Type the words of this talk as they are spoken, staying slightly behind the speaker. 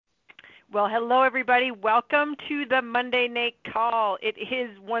Well, hello everybody. Welcome to the Monday Night Call. It is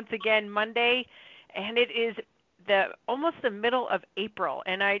once again Monday, and it is almost the middle of April,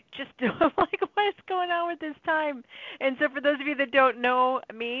 and I just I'm like, what is going on with this time? And so, for those of you that don't know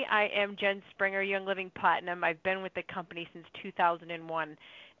me, I am Jen Springer, Young Living Platinum. I've been with the company since 2001.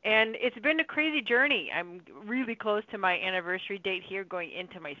 And it's been a crazy journey. I'm really close to my anniversary date here, going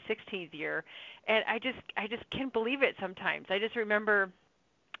into my 16th year, and I just can't believe it sometimes. I just remember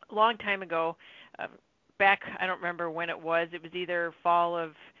a long time ago, uh, back, I don't remember when it was. It was either fall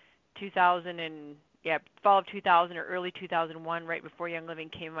of 2000 and fall of 2000 or early 2001, right before Young Living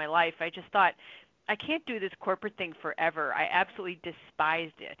came in my life. I just thought, I can't do this corporate thing forever. I absolutely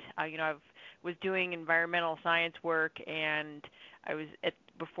despised it. I was doing environmental science work, and I was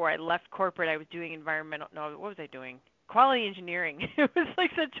before I left corporate, I was doing what was I doing? Quality engineering. It was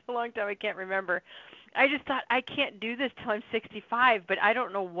like such a long time, I can't remember. I just thought, I can't do this till I'm 65, but I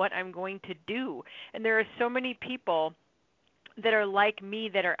don't know what I'm going to do. And there are so many people that are like me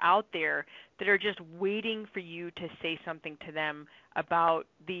that are out there that are just waiting for you to say something to them about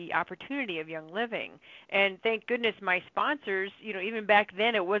the opportunity of Young Living. And thank goodness my sponsors, even back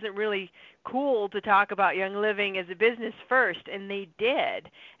then it wasn't really cool to talk about Young Living as a business first, and they did.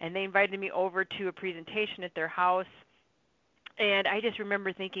 And they invited me over to a presentation at their house. And I just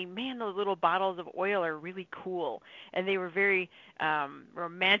remember thinking, man, those little bottles of oil are really cool, and they were very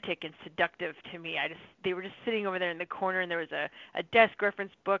romantic and seductive to me. They were just sitting over there in the corner, and there was a desk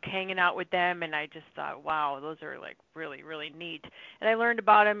reference book hanging out with them, and I just thought, wow, those are like really, really neat. And I learned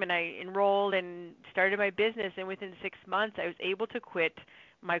about them, and I enrolled and started my business, and within 6 months, I was able to quit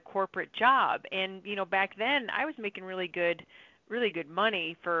my corporate job. And back then, I was making really good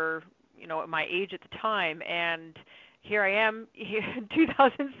money for at my age at the time, and here I am here in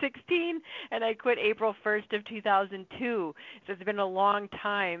 2016, and I quit April 1st of 2002. So it's been a long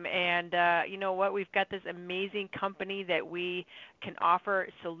time, and you know what? We've got this amazing company that we can offer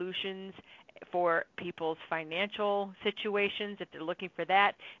solutions for people's financial situations if they're looking for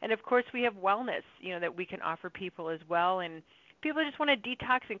that. And of course, we have wellness, that we can offer people as well. And people just want to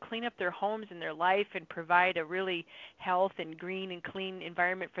detox and clean up their homes and their life and provide a really health and green and clean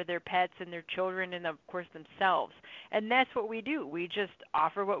environment for their pets and their children and, of course, themselves. And that's what we do. We just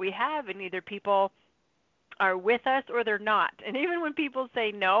offer what we have, and either people are with us or they're not. And even when people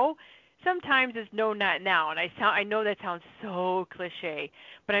say no, sometimes it's no, not now. And I know that sounds so cliche,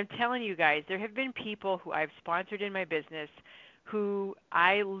 but I'm telling you guys, there have been people who I've sponsored in my business who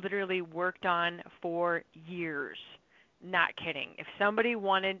I literally worked on for years. Not kidding. If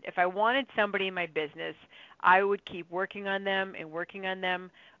I wanted somebody in my business, I would keep working on them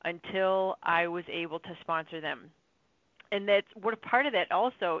until I was able to sponsor them. And that's what a part of that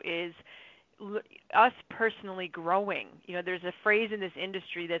also is us personally growing. There's a phrase in this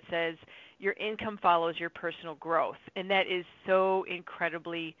industry that says your income follows your personal growth, and that is so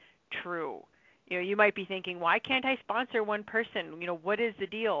incredibly true. You might be thinking, why can't I sponsor one person? What is the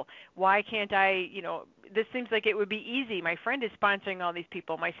deal? Why can't I, this seems like it would be easy. My friend is sponsoring all these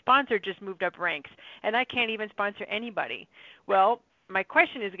people. My sponsor just moved up ranks, and I can't even sponsor anybody. Well, my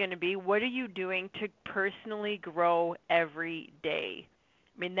question is going to be, what are you doing to personally grow every day?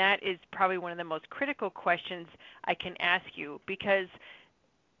 I mean, that is probably one of the most critical questions I can ask you, because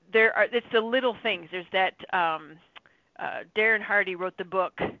it's the little things. There's that, Darren Hardy wrote the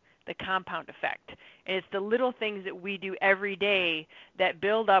book, The Compound Effect. And it's the little things that we do every day that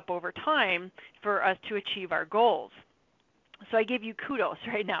build up over time for us to achieve our goals. So I give you kudos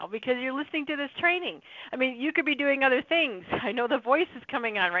right now because you're listening to this training. I mean, you could be doing other things. I know The Voice is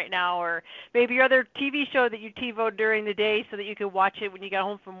coming on right now, or maybe your other TV show that you TiVoed during the day so that you could watch it when you got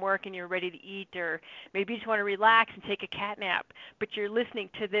home from work and you're ready to eat, or maybe you just want to relax and take a cat nap, but you're listening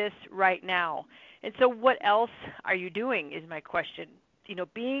to this right now. And so what else are you doing is my question.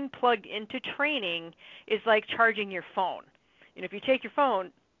 Being plugged into training is like charging your phone. If you take your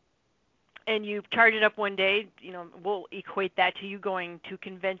phone and you charge it up one day, we'll equate that to you going to a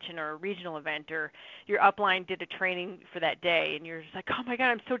convention or a regional event, or your upline did a training for that day, and you're just like, oh my God,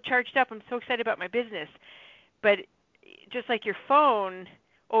 I'm so charged up, I'm so excited about my business. But just like your phone,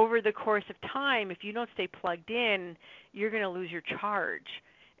 over the course of time, if you don't stay plugged in, you're going to lose your charge.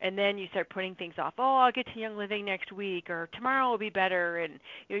 And then you start putting things off. Oh, I'll get to Young Living next week, or tomorrow will be better. And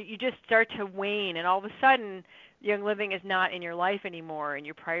you just start to wane, and all of a sudden, Young Living is not in your life anymore, and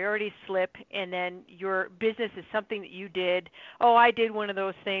your priorities slip, and then your business is something that you did. Oh, I did one of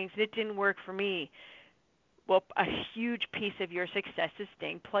those things, and it didn't work for me. Well, a huge piece of your success is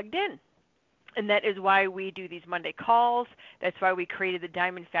staying plugged in. And that is why we do these Monday calls. That's why we created the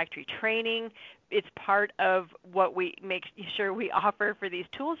Diamond Factory training. It's part of what we make sure we offer for these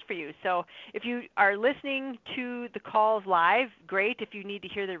tools for you. So if you are listening to the calls live, great. If you need to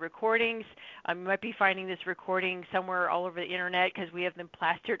hear the recordings, you might be finding this recording somewhere all over the internet because we have them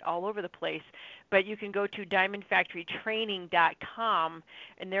plastered all over the place. But you can go to diamondfactorytraining.com,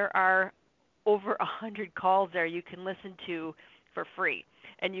 and there are over 100 calls there you can listen to for free.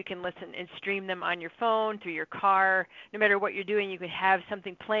 And you can listen and stream them on your phone, through your car. No matter what you're doing, you can have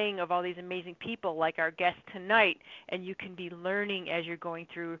something playing of all these amazing people like our guest tonight, and you can be learning as you're going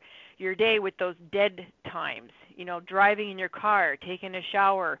through your day with those dead times. Driving in your car, taking a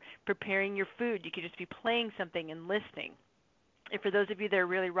shower, preparing your food. You could just be playing something and listening. And for those of you that are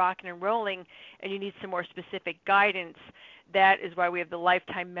really rocking and rolling and you need some more specific guidance, that is why we have the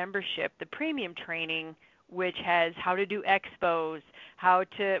lifetime membership, the premium training, which has how to do expos,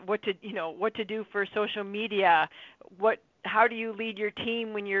 what to do for social media, how do you lead your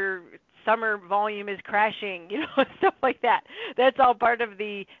team when your summer volume is crashing, stuff like that. That's all part of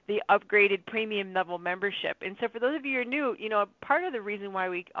the upgraded premium level membership. And so for those of you who are new, part of the reason why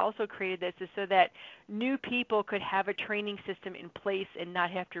we also created this is so that new people could have a training system in place and not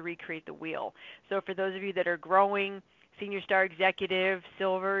have to recreate the wheel. So for those of you that are growing, Senior Star Executive,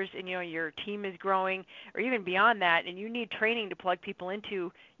 Silvers, and your team is growing, or even beyond that, and you need training to plug people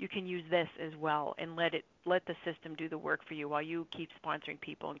into, you can use this as well and let the system do the work for you while you keep sponsoring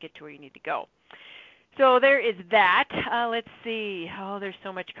people and get to where you need to go. So there is that. Let's see. Oh, there's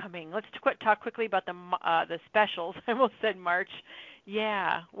so much coming. Let's talk quickly about the specials. I almost said March.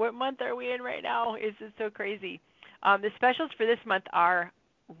 Yeah. What month are we in right now? Is it so crazy? The specials for this month are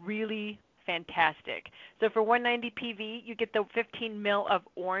really fantastic. So for 190 PV, you get the 15 ml of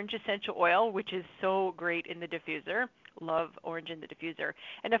orange essential oil, which is so great in the diffuser. Love orange in the diffuser.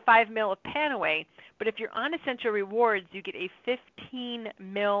 And a 5 ml of Panaway. But if you're on Essential Rewards, you get a 15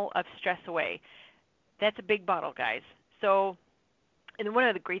 ml of Stress Away. That's a big bottle, guys. So, and one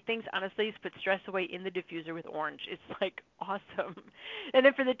of the great things, honestly, is put Stress Away in the diffuser with orange. It's like awesome. And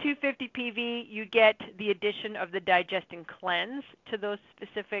then for the 250 PV, you get the addition of the Digest and Cleanse to those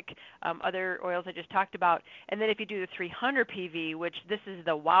specific other oils I just talked about. And then if you do the 300 PV, which this is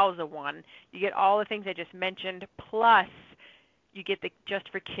the Wowza one, you get all the things I just mentioned, plus you get the Just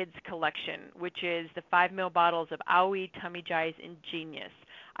for Kids collection, which is the 5 ml bottles of Aoi, Tummy Jize, and Genius.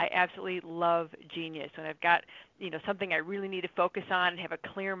 I absolutely love Genius. When I've got something I really need to focus on and have a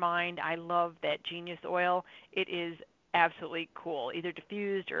clear mind, I love that Genius oil. It is absolutely cool, either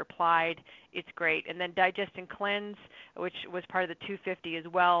diffused or applied. It's great. And then Digest and Cleanse, which was part of the 250 as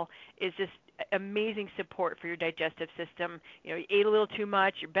well, is just amazing support for your digestive system. You ate a little too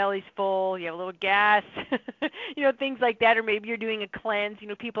much, your belly's full, you have a little gas, things like that. Or maybe you're doing a cleanse.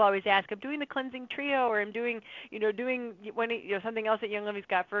 People always ask, I'm doing the cleansing trio, or I'm doing something else that Young Living's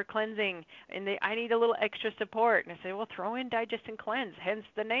got for cleansing, and I need a little extra support. And I say, well, throw in Digest and Cleanse, hence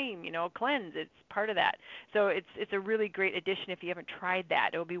the name, cleanse. It's part of that. So it's a really great addition if you haven't tried that.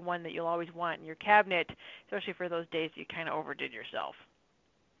 It'll be one that you'll always want in your cabinet, especially for those days you kind of overdid yourself.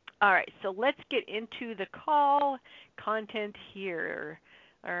 All right, so let's get into the call content here.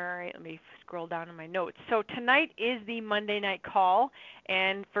 All right, let me scroll down in my notes. So tonight is the Monday night call,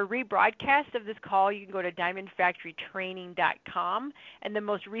 and for rebroadcast of this call, you can go to diamondfactorytraining.com, and the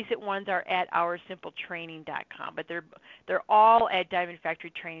most recent ones are at oursimpletraining.com. But they're all at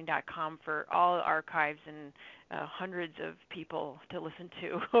diamondfactorytraining.com for all archives and hundreds of people to listen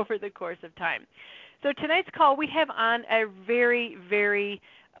to over the course of time. So tonight's call, we have on a very, very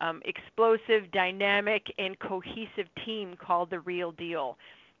explosive, dynamic, and cohesive team called The Real Deal.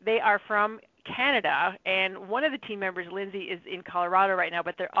 They are from Canada, and one of the team members, Lindsay, is in Colorado right now,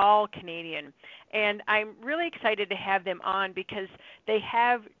 but they're all Canadian. And I'm really excited to have them on because they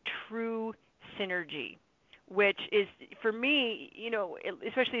have true synergy, which is, for me,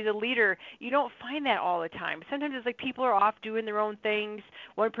 especially as a leader, you don't find that all the time. Sometimes it's like people are off doing their own things.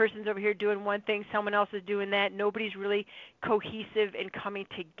 One person's over here doing one thing, someone else is doing that. Nobody's really cohesive and coming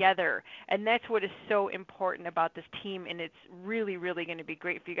together. And that's what is so important about this team, and it's really, really going to be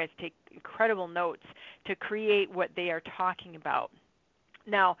great for you guys to take incredible notes to create what they are talking about.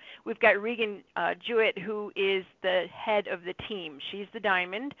 Now, we've got Regan Jewett, who is the head of the team. She's the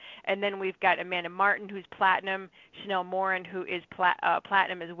diamond. And then we've got Amanda Martin, who's platinum, Chanel Morin, who is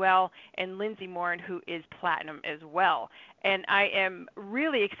platinum as well, and Lindsay Morin, who is platinum as well. And I am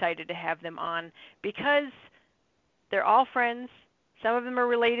really excited to have them on because they're all friends. Some of them are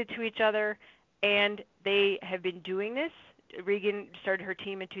related to each other, and they have been doing this. Regan started her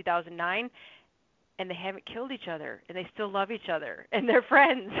team in 2009. and they haven't killed each other, and they still love each other, and they're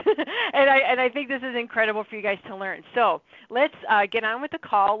friends. and I think this is incredible for you guys to learn. So let's get on with the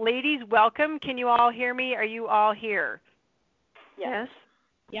call. Ladies, welcome. Can you all hear me? Are you all here? Yes.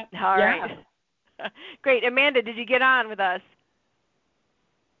 Yep. All right. Great. Amanda, did you get on with us?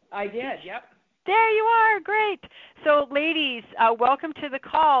 I did. Yep. There you are. Great. So, ladies, welcome to the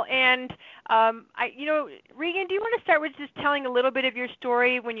call. And Regan, do you want to start with just telling a little bit of your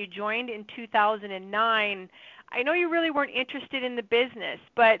story when you joined in 2009? I know you really weren't interested in the business,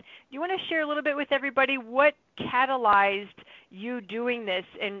 but do you want to share a little bit with everybody what catalyzed you doing this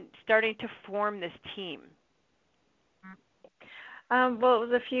and starting to form this team? Well, it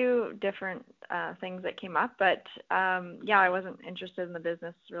was a few different things that came up, but I wasn't interested in the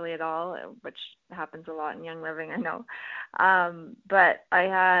business really at all, which happens a lot in Young Living, I know. But I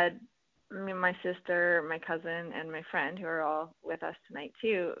had my sister, my cousin, and my friend who are all with us tonight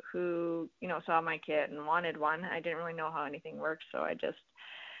too, who saw my kit and wanted one. I didn't really know how anything worked, so I just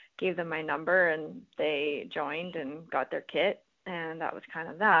gave them my number, and they joined and got their kit, and that was kind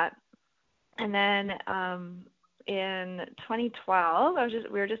of that. And then in 2012,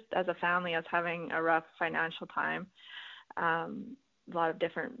 we were just as a family, I was having a rough financial time. A lot of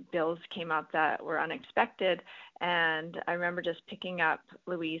different bills came up that were unexpected, and I remember just picking up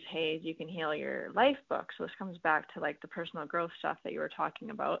Louise Hay's You Can Heal Your Life book. So this comes back to like the personal growth stuff that you were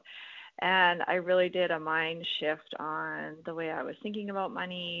talking about. And I really did a mind shift on the way I was thinking about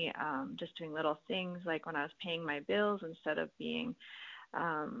money, just doing little things like when I was paying my bills, instead of being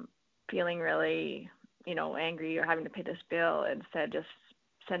feeling really angry or having to pay this bill, instead just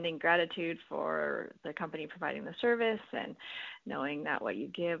sending gratitude for the company providing the service and knowing that what you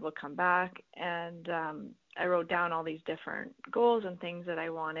give will come back. And I wrote down all these different goals and things that I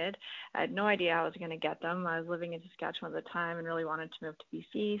wanted. I had no idea how I was going to get them. I was living in Saskatchewan at the time and really wanted to move to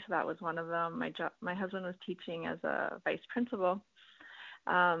BC, so that was one of them. My husband was teaching as a vice principal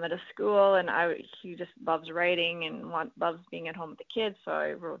at a school, and he just loves writing and loves being at home with the kids, so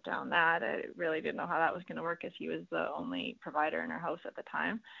I wrote down that. I really didn't know how that was going to work, as he was the only provider in our house at the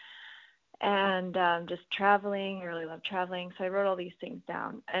time. And just traveling, I really love traveling, so I wrote all these things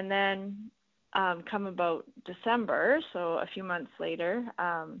down. And then come about December, so a few months later,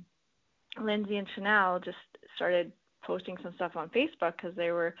 Lindsay and Chanel just started posting some stuff on Facebook because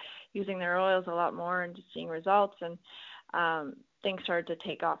they were using their oils a lot more and just seeing results, and things started to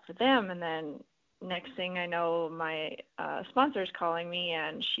take off for them. And then next thing I know, my sponsor is calling me,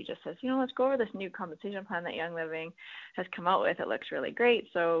 and she just says, let's go over this new compensation plan that Young Living has come out with. It looks really great.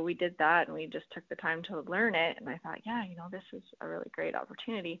 So we did that, and we just took the time to learn it. And I thought, this is a really great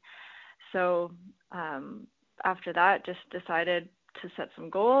opportunity. So after that, just decided to set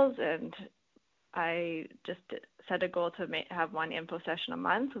some goals, and I just set a goal to have one info session a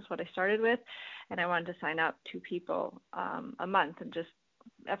month was what I started with, and I wanted to sign up 2 people a month. And just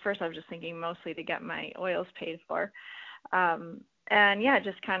at first I was just thinking mostly to get my oils paid for, and it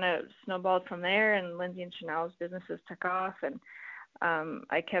just kind of snowballed from there. And Lindsay and Chanel's businesses took off, and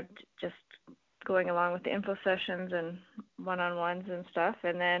I kept just going along with the info sessions and one-on-ones and stuff.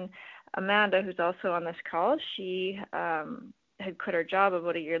 And then Amanda, who's also on this call, she had quit her job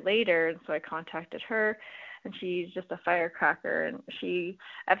about a year later, and so I contacted her, and she's just a firecracker. And she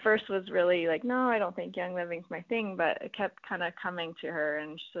at first was really like, no, I don't think Young Living's my thing, but it kept kind of coming to her,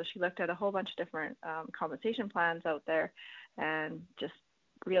 and so she looked at a whole bunch of different compensation plans out there and just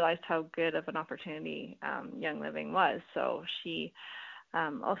realized how good of an opportunity Young Living was. So she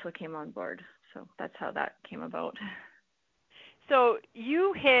also came on board. So that's how that came about. So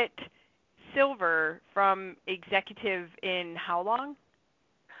you hit silver from executive in how long?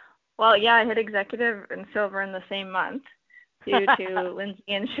 Well, I hit executive and silver in the same month due to Lindsay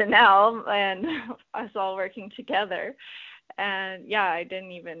and Chanel and us all working together. And I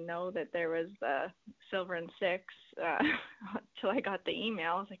didn't even know that there was silver and 6 until I got the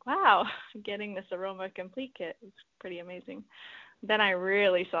email. I was like, wow, I'm getting this Aroma Complete kit. It's pretty amazing. Then I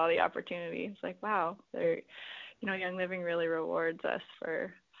really saw the opportunity. It's like, wow, Young Living really rewards us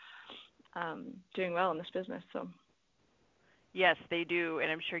for doing well in this business. So yes, they do,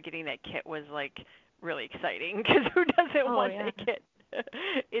 and I'm sure getting that kit was like really exciting, because who doesn't want that kit?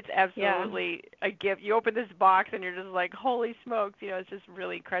 It's absolutely a gift. You open this box and you're just like, holy smokes, it's just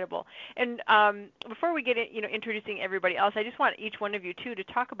really incredible. And before we get in, introducing everybody else, I just want each one of you too to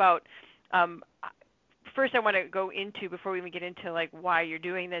talk about. First, I want to go into, before we even get into like why you're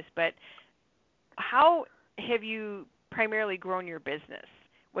doing this, but how have you primarily grown your business?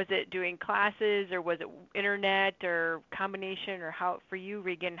 Was it doing classes, or was it internet, or combination, or how, for you,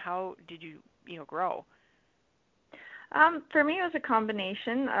 Regan, how did you, grow? For me, it was a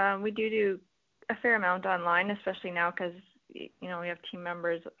combination. We do a fair amount online, especially now because we have team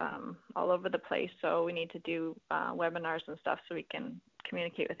members all over the place, so we need to do webinars and stuff so we can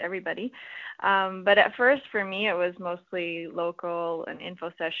communicate with everybody. But at first, for me, it was mostly local and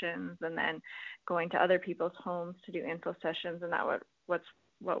info sessions, and then going to other people's homes to do info sessions, and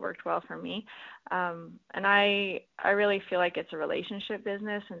what worked well for me. And I really feel like it's a relationship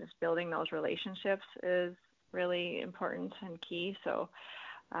business, and just building those relationships is really important and key. So,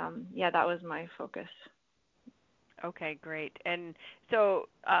 that was my focus. Okay, great. And so,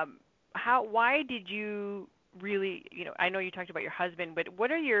 why did you really, I know you talked about your husband, but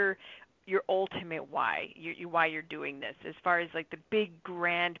what are your ultimate why, why you're doing this, as far as like the big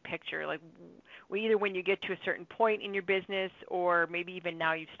grand picture, like either when you get to a certain point in your business or maybe even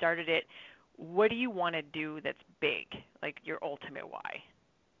now you've started it, what do you want to do that's big, like your ultimate why?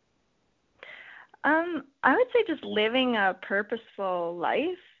 I would say just living a purposeful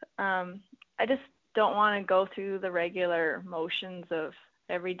life. I just don't want to go through the regular motions of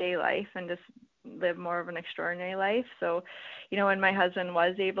everyday life and just live more of an extraordinary life. So, when my husband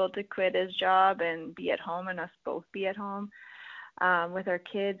was able to quit his job and be at home, and us both be at home with our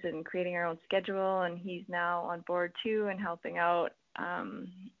kids and creating our own schedule, and he's now on board too and helping out,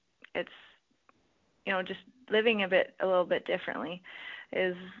 it's, just living a little bit differently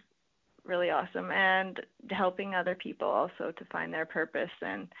is really awesome, and helping other people also to find their purpose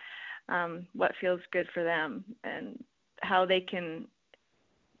and what feels good for them and how they can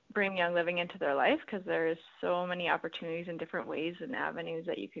bring Young Living into their life, because there's so many opportunities and different ways and avenues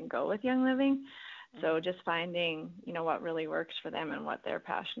that you can go with Young Living. So just finding, what really works for them and what they're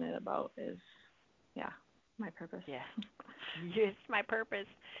passionate about is, my purpose. Yeah, it's my purpose.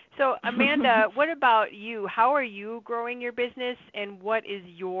 So Amanda, what about you? How are you growing your business, and what is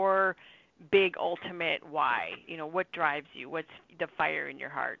your big ultimate why? What drives you? What's the fire in your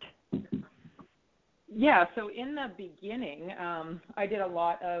heart? Yeah, so in the beginning, I did a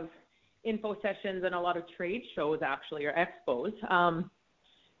lot of info sessions and a lot of trade shows, actually, or expos.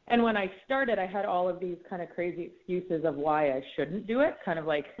 And when I started, I had all of these kind of crazy excuses of why I shouldn't do it, kind of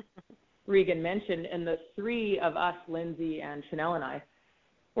like Regan mentioned. And the three of us, Lindsay and Chanel and I,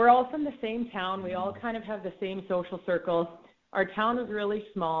 we're all from the same town. We all kind of have the same social circle. Our town is really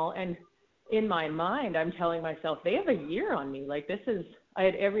small. And in my mind, I'm telling myself, they have a year on me. Like, I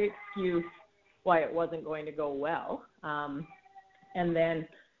had every excuse why it wasn't going to go well. And then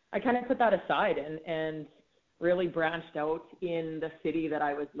I kind of put that aside and really branched out in the city that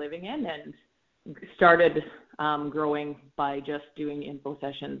I was living in and started growing by just doing info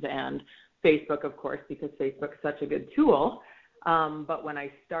sessions and Facebook, of course, because Facebook is such a good tool. But when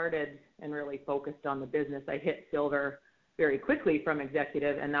I started and really focused on the business, I hit silver very quickly from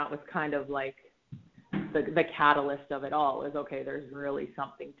executive, and that was kind of like the catalyst of it all. Is okay, there's really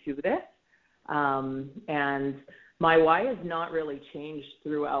something to this. And my why has not really changed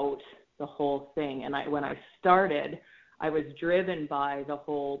throughout the whole thing. And when I started, I was driven by the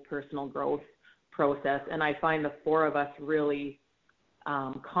whole personal growth process. And I find the four of us really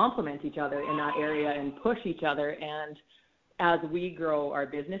complement each other in that area and push each other. And as we grow, our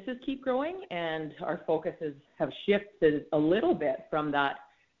businesses keep growing, and our focuses have shifted a little bit from that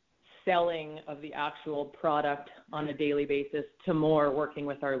selling of the actual product on a daily basis to more working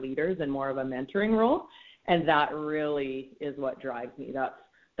with our leaders and more of a mentoring role. And that really is what drives me.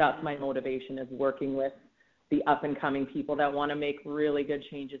 That's my motivation, is working with the up and coming people that want to make really good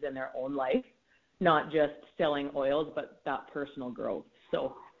changes in their own life, not just selling oils, but that personal growth.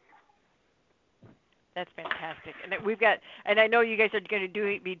 So that's fantastic. And I know you guys are going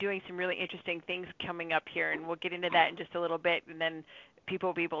to be doing some really interesting things coming up here, and we'll get into that in just a little bit, and then people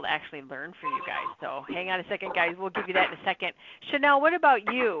will be able to actually learn from you guys. So hang on a second, guys. We'll give you that in a second. Chanel, what about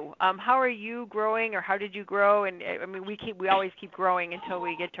you? How are you growing, or how did you grow? And I mean, we always keep growing until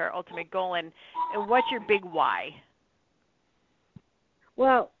we get to our ultimate goal. And what's your big why?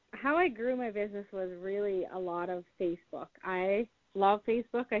 Well, how I grew my business was really a lot of Facebook. I love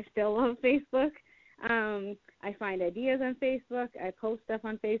Facebook. I still love Facebook. I find ideas on Facebook. I post stuff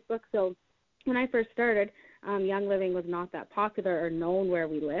on Facebook. So when I first started, Young Living was not that popular or known where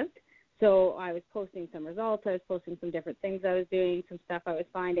we lived. So I was posting some results. I was posting some different things I was doing, some stuff I was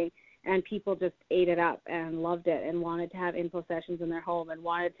finding, and people just ate it up and loved it and wanted to have info sessions in their home and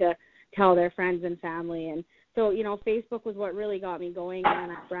wanted to tell their friends and family. And so, Facebook was what really got me going,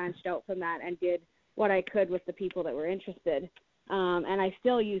 and then I branched out from that and did what I could with the people that were interested. And I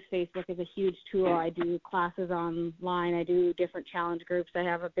still use Facebook as a huge tool. I do classes online. I do different challenge groups. I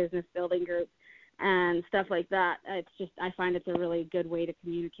have a business building group and stuff like that. It's just, I find it's a really good way to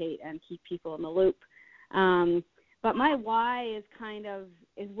communicate and keep people in the loop. But my why is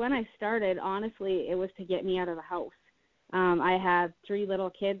when I started, honestly, it was to get me out of the house. I had 3 little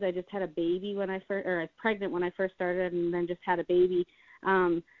kids. I just had a baby I was pregnant when I first started, and then just had a baby.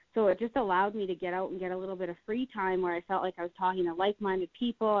 So it just allowed me to get out and get a little bit of free time where I felt like I was talking to like-minded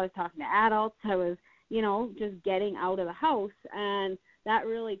people. I was talking to adults. I was, just getting out of the house. And that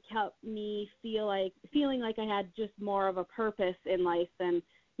really helped me feeling like I had just more of a purpose in life than,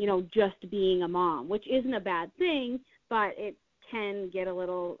 just being a mom, which isn't a bad thing, but it can get a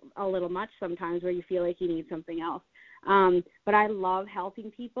little much sometimes where you feel like you need something else. But I love helping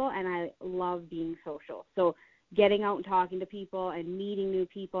people, and I love being social. So getting out and talking to people and meeting new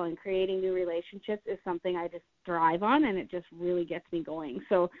people and creating new relationships is something I just thrive on, and it just really gets me going.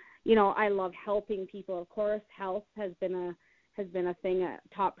 So, I love helping people. Of course, health has been a thing, a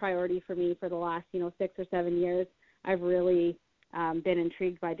top priority for me for the last, 6 or 7 years. I've really been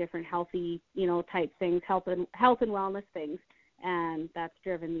intrigued by different healthy, type things, health and wellness things, and that's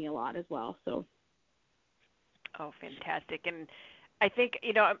driven me a lot as well. So. Oh, fantastic. And I think,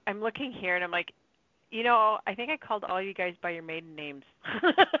 I'm looking here and I'm like, I think I called all you guys by your maiden names,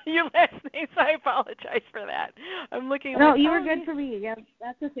 your last names. I apologize for that. I'm looking. No, you were good for me. Yeah,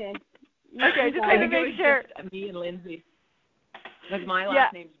 that's okay. Okay, just want to make sure. Me and Lindsay. Because my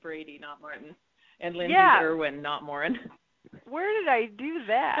last name's Brady, not Martin, and Lindsay's Irwin, not Morin. Where did I do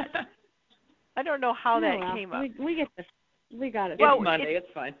that? I don't know how that came up. We get this. We got it. Well, it's Monday. It's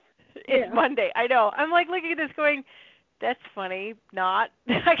fine. It's Monday. I know. I'm like looking at this going, that's funny. Not.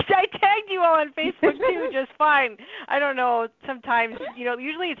 I tagged you all on Facebook too, just fine. I don't know. Sometimes,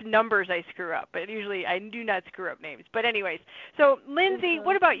 usually it's numbers I screw up, but usually I do not screw up names. But anyways, so Lindsay,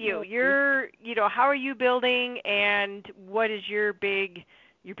 what about you? You're, how are you building, and what is your big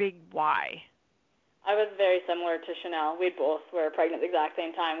why? I was very similar to Chanel. We both were pregnant at the exact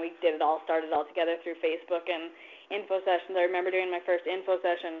same time. We started all together through Facebook and info sessions. I remember doing my first info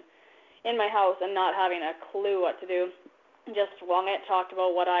session in my house and not having a clue what to do. Just swung it, talked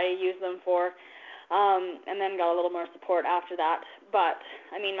about what I use them for, and then got a little more support after that. But,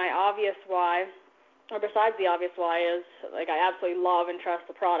 my obvious why, or besides the obvious why, is, I absolutely love and trust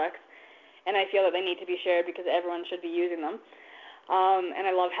the products, and I feel that they need to be shared because everyone should be using them. And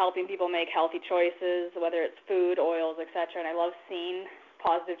I love helping people make healthy choices, whether it's food, oils, etc., and I love seeing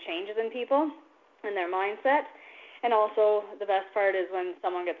positive changes in people and their mindset. And also, the best part is when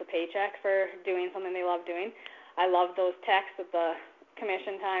someone gets a paycheck for doing something they love doing. I love those texts at the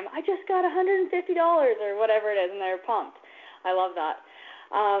commission time. I just got $150 or whatever it is, and they're pumped. I love that.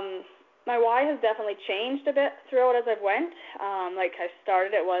 My why has definitely changed a bit throughout as I've went. I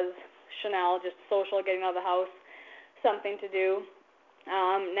started, it was Chanel, just social, getting out of the house, something to do.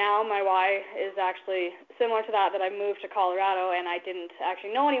 Now my why is actually similar to that I moved to Colorado and I didn't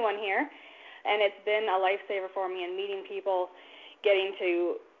actually know anyone here. And it's been a lifesaver for me in meeting people, getting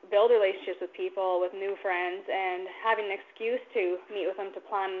to build relationships with people, with new friends, and having an excuse to meet with them to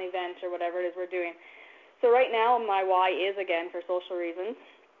plan an event or whatever it is we're doing. So right now my why is, again, for social reasons.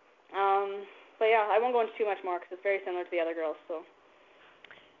 But yeah, I won't go into too much more because it's very similar to the other girls. So.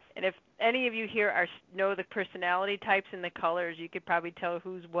 And if any of you here know the personality types and the colors, you could probably tell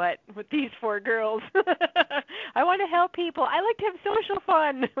who's what with these 4 girls. I want to help people. I like to have social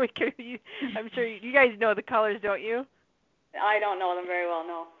fun. I'm sure you guys know the colors, don't you? I don't know them very well,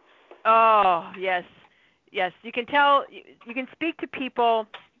 no. Oh, yes. Yes, you can tell. You can speak to people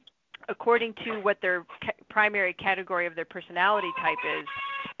according to what their primary category of their personality type is.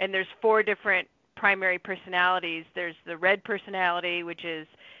 And there's 4 different primary personalities. There's the red personality, which is,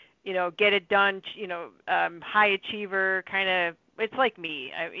 get it done, high achiever, kind of, it's like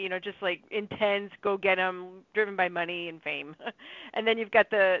me, just like intense, go get 'em, driven by money and fame. And then you've got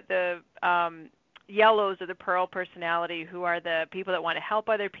the yellows or the pearl personality, who are the people that want to help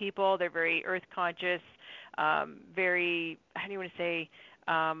other people. They're very earth conscious, very, how do you want to say,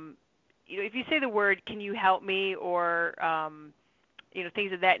 if you say the word, can you help me, or,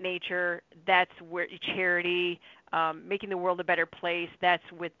 things of that nature, that's where charity, making the world a better place, that's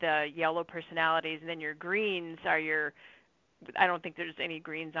with the yellow personalities. And then your greens are I don't think there's any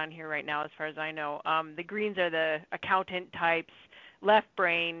greens on here right now as far as I know. The greens are the accountant types, left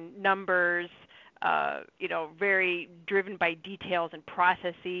brain, numbers, very driven by details and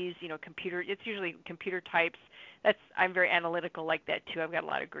processes, computer, it's usually computer types. I'm very analytical like that too. I've got a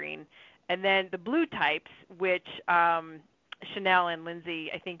lot of green. And then the blue types, which Chanel and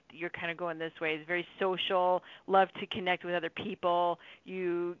Lindsay, I think you're kind of going this way, is very social, love to connect with other people.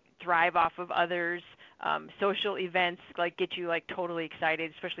 You thrive off of others. Social events get you totally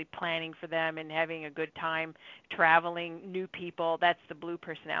excited, especially planning for them and having a good time, traveling, new people. That's the blue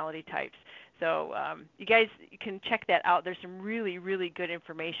personality types. So you guys can check that out. There's some really, really good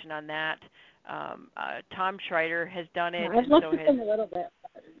information on that. Tom Schreider has done it, I've and looked so at has them a little bit.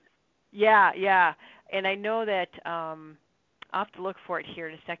 yeah. And I know that I'll have to look for it here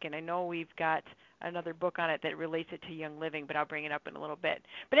in a second. I know we've got another book on it that relates it to Young Living, but I'll bring it up in a little bit.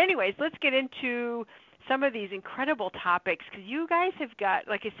 But anyways, let's get into some of these incredible topics, because you guys have got,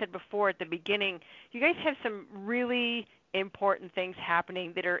 like I said before at the beginning, you guys have some really important things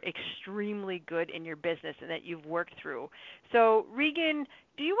happening that are extremely good in your business and that you've worked through. So Regan,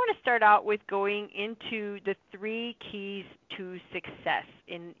 do you want to start out with going into the 3 keys to success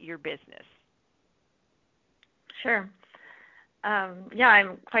in your business? Sure.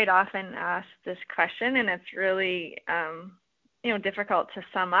 I'm quite often asked this question, and it's really, difficult to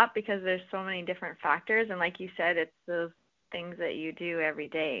sum up because there's so many different factors. And like you said, it's those things that you do every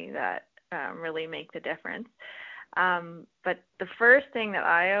day that really make the difference. But the first thing that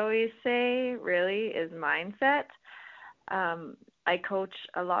I always say really is mindset. I coach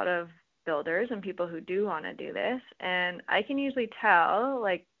a lot of builders and people who do want to do this, and I can usually tell,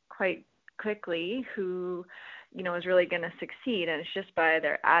 like, quite quickly who is really going to succeed, and it's just by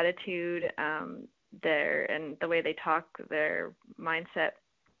their attitude, and the way they talk, their mindset.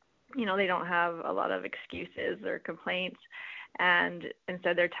 They don't have a lot of excuses or complaints, and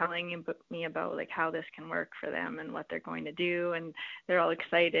instead they're telling me about like how this can work for them and what they're going to do, and they're all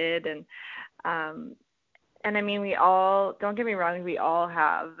excited. And I mean, we all, don't get me wrong, we all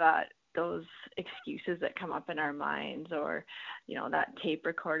have those excuses that come up in our minds, or that tape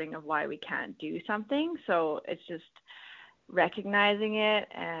recording of why we can't do something. So it's just recognizing it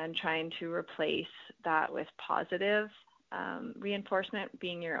and trying to replace that with positive reinforcement,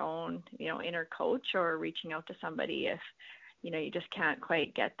 being your own inner coach, or reaching out to somebody if you just can't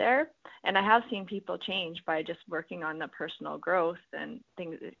quite get there. And I have seen people change by just working on the personal growth and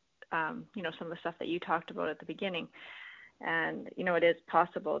things, some of the stuff that you talked about at the beginning. And, it is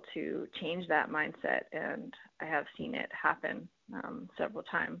possible to change that mindset, and I have seen it happen several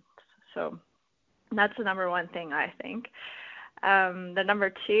times. So that's the number one thing, I think. The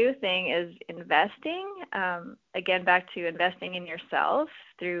number 2 thing is investing. Again, back to investing in yourself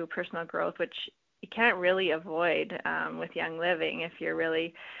through personal growth, which you can't really avoid with Young Living if you're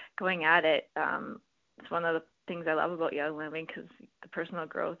really going at it. It's one of the things I love about Young Living, because the personal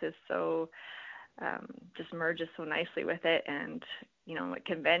growth is so just merges so nicely with it. And at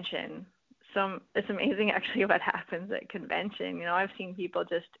convention, it's amazing actually what happens at convention. I've seen people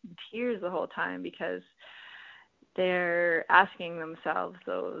just in tears the whole time because they're asking themselves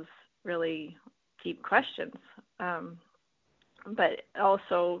those really deep questions, but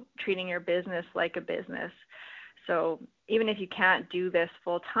also treating your business like a business. So even if you can't do this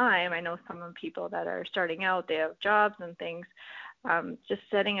full time, I know some of the people that are starting out, they have jobs and things, just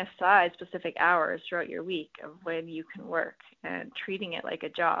setting aside specific hours throughout your week of when you can work and treating it like a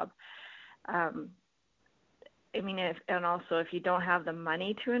job. If you don't have the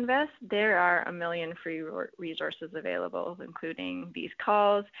money to invest, there are a million free resources available, including these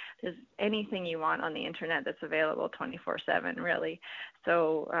calls. There's anything you want on the internet that's available 24/7, really.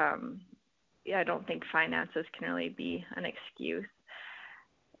 So, I don't think finances can really be an excuse.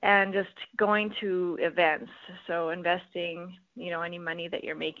 And just going to events, so investing, any money that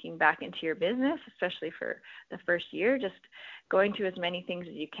you're making back into your business, especially for the first year, just going to as many things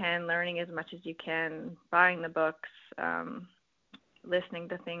as you can, learning as much as you can, buying the books, listening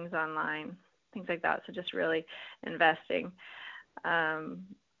to things online, things like that. So just really investing.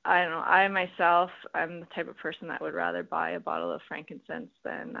 I don't know. I'm the type of person that would rather buy a bottle of frankincense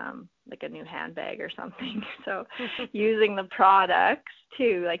than like a new handbag or something. So using the products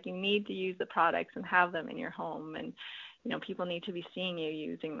too, like you need to use the products and have them in your home, and people need to be seeing you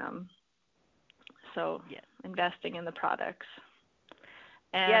using them. So investing in the products.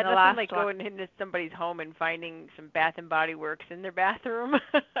 And the nothing last like going into somebody's home and finding some Bath and Body Works in their bathroom.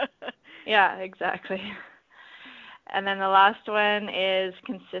 Yeah, exactly. And then the last one is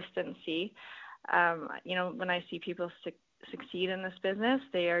consistency. When I see people succeed in this business,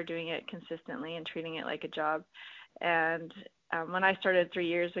 they are doing it consistently and treating it like a job. And when I started 3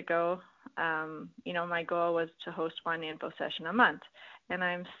 years ago, my goal was to host 1 info session a month. And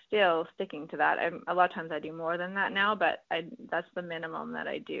I'm still sticking to that. A lot of times I do more than that now, but that's the minimum that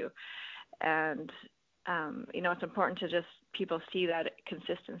I do. And it's important to just people see that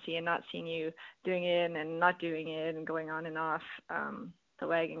consistency and not seeing you doing it and not doing it and going on and off the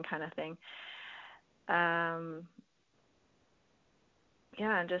wagon kind of thing.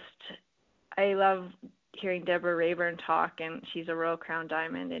 I love hearing Deborah Rayburn talk, and she's a Royal Crown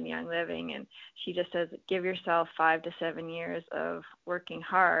Diamond in Young Living, and she just says, give yourself 5 to 7 years of working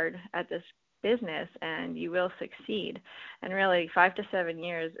hard at this business and you will succeed. And really 5 to 7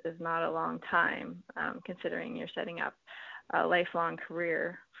 years is not a long time, considering you're setting up a lifelong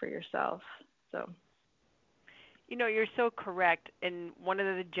career for yourself. So, you know, you're so correct. And one of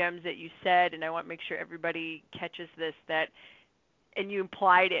the gems that you said, and I want to make sure everybody catches this, that, and you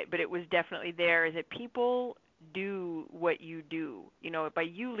implied it, but it was definitely there, is that people do what you do. You know, by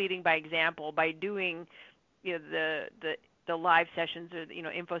you leading by example, by doing, you know, the live sessions or, you know,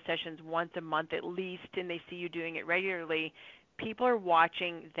 info sessions once a month at least, and they see you doing it regularly, people are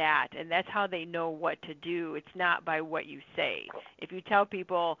watching that, and that's how they know what to do. It's not by what you say. If you tell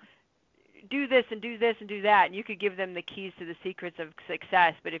people, do this and do this and do that, and you could give them the keys to the secrets of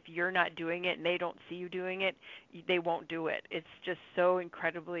success, but if you're not doing it and they don't see you doing it, they won't do it. It's just so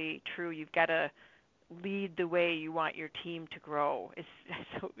incredibly true. You've got to lead the way you want your team to grow.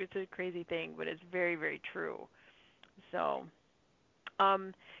 It's a crazy thing, but it's very, very true. So,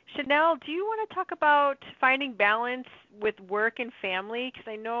 Chanel, do you want to talk about finding balance with work and family? Because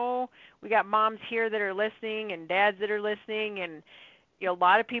I know we got moms here that are listening and dads that are listening, and you know, a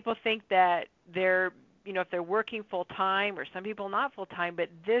lot of people think that they're, you know, if they're working full time, or some people not full time, but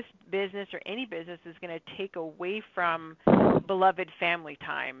this business or any business is going to take away from beloved family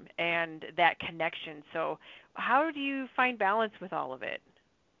time and that connection. So, how do you find balance with all of it?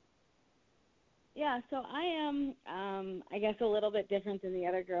 Yeah, so I am, I guess, a little bit different than the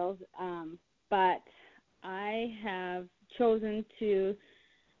other girls, but I have chosen to,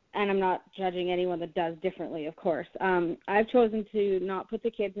 and I'm not judging anyone that does differently, of course. I've chosen to not put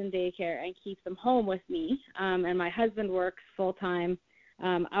the kids in daycare and keep them home with me, and my husband works full-time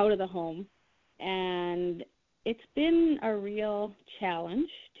out of the home, and it's been a real challenge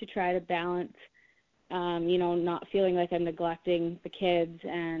to try to balance, you know, not feeling like I'm neglecting the kids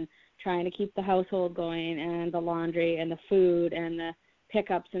and trying to keep the household going and the laundry and the food and the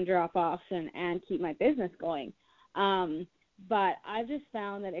pickups and drop-offs and keep my business going. But I've just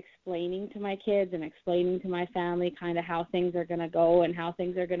found that explaining to my kids and explaining to my family kind of how things are going to go and how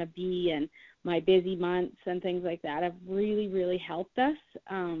things are going to be and my busy months and things like that have really, really helped us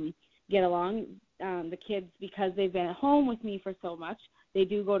get along. The kids, because they've been at home with me for so much, they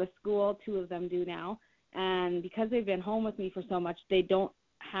do go to school, 2 of them do now, and because they've been home with me for so much, they don't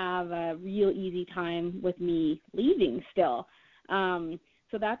have a real easy time with me leaving still.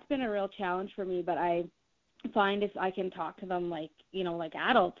 So that's been a real challenge for me, but I find if I can talk to them like, you know, like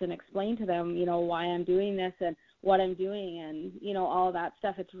adults and explain to them, you know, why I'm doing this and what I'm doing and, you know, all that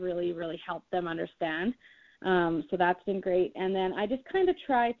stuff, it's really, really helped them understand. So that's been great. And then I just kind of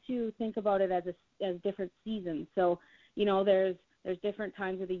try to think about it as different seasons. So, you know, there's different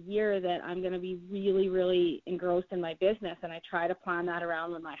times of the year that I'm going to be really, really engrossed in my business, and I try to plan that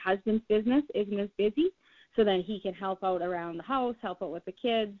around when my husband's business isn't as busy, so then he can help out around the house, help out with the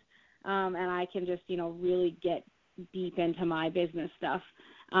kids, and I can just, you know, really get deep into my business stuff.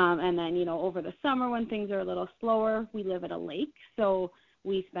 And then, you know, over the summer when things are a little slower, we live at a lake, so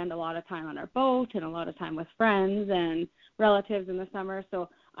we spend a lot of time on our boat and a lot of time with friends and relatives in the summer. So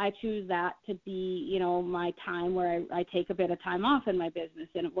I choose that to be, you know, my time where I take a bit of time off in my business,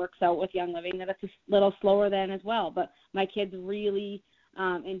 and it works out with Young Living that it's a little slower then as well. But my kids really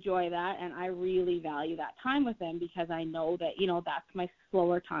enjoy that, and I really value that time with them because I know that, you know, that's my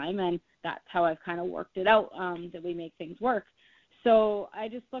slower time, and that's how I've kind of worked it out, that we make things work. So I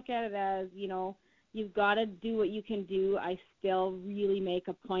just look at it as, you know, you've got to do what you can do. I still really make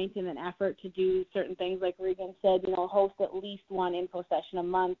a point and an effort to do certain things, like Regan said, you know, host at least one info session a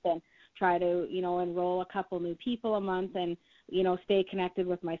month and try to, you know, enroll a couple new people a month and, you know, stay connected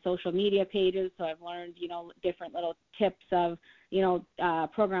with my social media pages. So I've learned, you know, different little tips of, you know,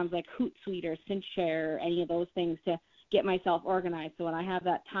 programs like Hootsuite or CinchShare, any of those things to get myself organized. So when I have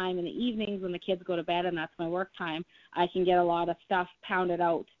that time in the evenings when the kids go to bed and that's my work time, I can get a lot of stuff pounded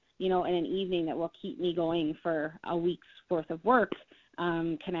out, you know, in an evening that will keep me going for a week's worth of work,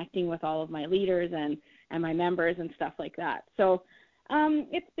 connecting with all of my leaders and my members and stuff like that. So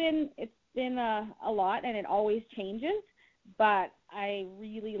it's been a lot, and it always changes, but I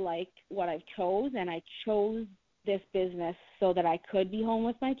really like what I've chose, and I chose this business so that I could be home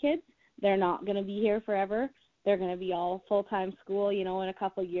with my kids. They're not going to be here forever. They're going to be all full-time school, you know, in a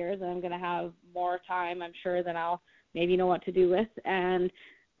couple of years, and I'm going to have more time, I'm sure, than I'll maybe know what to do with. And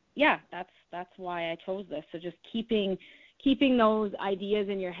yeah, that's why I chose this. So just keeping those ideas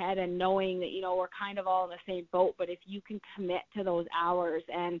in your head and knowing that, you know, we're kind of all in the same boat, but if you can commit to those hours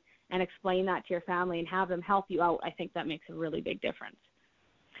and explain that to your family and have them help you out, I think that makes a really big difference.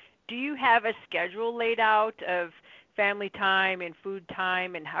 Do you have a schedule laid out of family time and food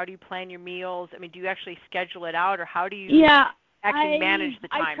time, and how do you plan your meals? I mean, do you actually schedule it out, or how do you actually manage the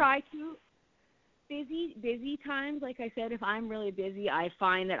time? I try to. busy times, like I said, if I'm really busy, I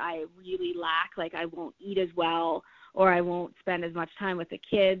find that I really lack, like I won't eat as well, or I won't spend as much time with the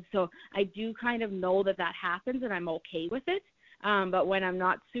kids. So I do kind of know that happens, and I'm okay with it. But when I'm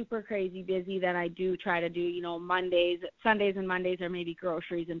not super crazy busy, then I do try to do, Sundays and Mondays are maybe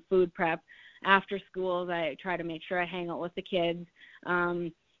groceries and food prep. After schools, I try to make sure I hang out with the kids.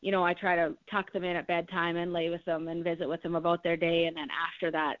 I try to tuck them in at bedtime and lay with them and visit with them about their day. And then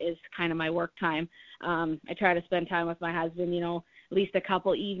after that is kind of my work time. I try to spend time with my husband, at least a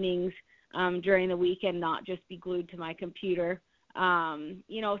couple evenings during the week and not just be glued to my computer.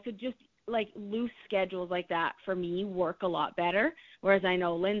 So just like loose schedules like that for me work a lot better. Whereas I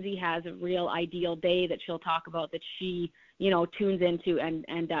know Lindsay has a real ideal day that she'll talk about that she, tunes into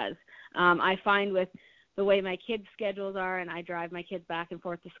and does. I find with the way my kids' schedules are, and I drive my kids back and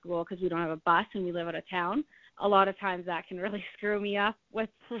forth to school because we don't have a bus and we live out of town, a lot of times that can really screw me up with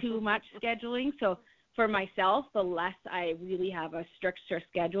too much scheduling. So for myself, the less I really have a stricter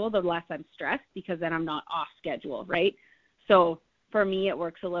schedule, the less I'm stressed because then I'm not off schedule, right? So for me, it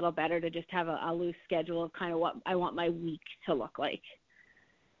works a little better to just have a loose schedule of kind of what I want my week to look like.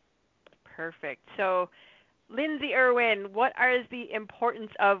 Perfect. So Lindsay Irwin, what is the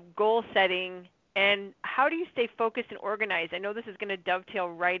importance of goal setting, and how do you stay focused and organized? I know this is going to dovetail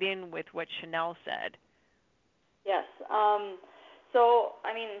right in with what Chanel said. Yes.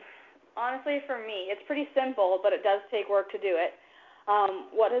 Honestly, for me, it's pretty simple, but it does take work to do it.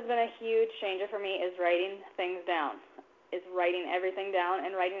 What has been a huge changer for me is writing things down, writing everything down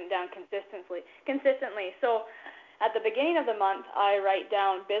and writing it down consistently. So at the beginning of the month, I write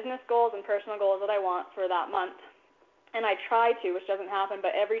down business goals and personal goals that I want for that month. And I try to, which doesn't happen,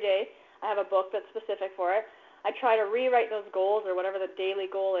 but every day I have a book that's specific for it. I try to rewrite those goals or whatever the daily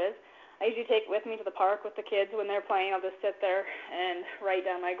goal is. I usually take with me to the park with the kids when they're playing. I'll just sit there and write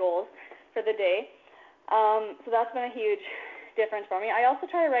down my goals for the day. So that's been a huge difference for me. I also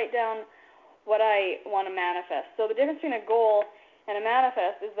try to write down what I want to manifest. So the difference between a goal and a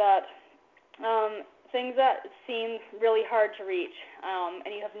manifest is that things that seem really hard to reach and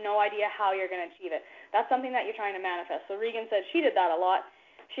you have no idea how you're going to achieve it, that's something that you're trying to manifest. So Regan said she did that a lot.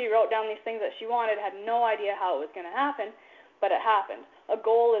 She wrote down these things that she wanted, had no idea how it was going to happen, but it happened. A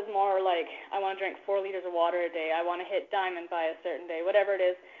goal is more like, I want to drink 4 liters of water a day. I want to hit diamond by a certain day, whatever it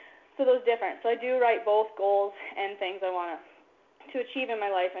is. So those different. So I do write both goals and things I want to achieve in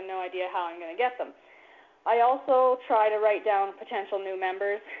my life and no idea how I'm going to get them. I also try to write down potential new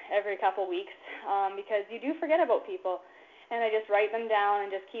members every couple weeks because you do forget about people. And I just write them down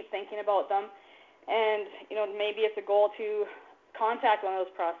and just keep thinking about them. And, maybe it's a goal to contact one of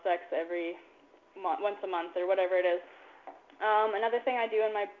those prospects once a month or whatever it is. Another thing I do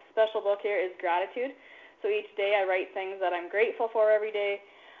in my special book here is gratitude. So each day I write things that I'm grateful for every day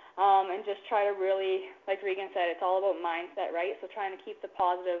and just try to really, like Regan said, it's all about mindset, right? So trying to keep the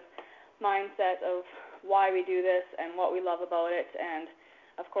positive mindset of why we do this and what we love about it and,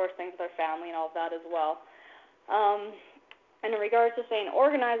 of course, things with our family and all of that as well. And in regards to staying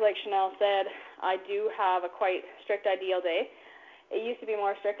organized, like Chanel said, I do have a quite strict ideal day. It used to be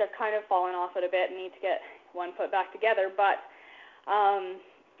more strict. I've kind of fallen off it a bit and need to get one put back together. But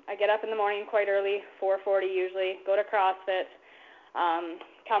I get up in the morning quite early, 4:40 usually, go to CrossFit,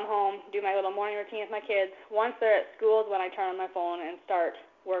 come home, do my little morning routine with my kids. Once they're at school is when I turn on my phone and start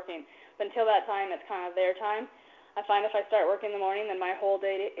working. But until that time, it's kind of their time. I find if I start working in the morning, then my whole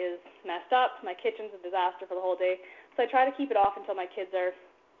day is messed up. My kitchen's a disaster for the whole day. So I try to keep it off until my kids are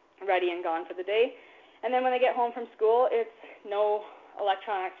ready and gone for the day. And then when they get home from school, it's no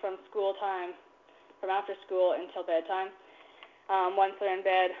electronics from school time, from after school until bedtime. Once they're in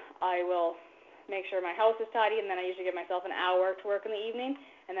bed, I will make sure my house is tidy, and then I usually give myself an hour to work in the evening,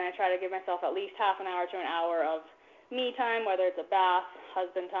 and then I try to give myself at least half an hour to an hour of me time, whether it's a bath,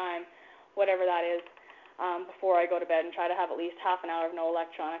 husband time, whatever that is, before I go to bed, and try to have at least half an hour of no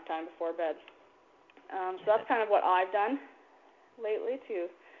electronic time before bed. So that's kind of what I've done lately to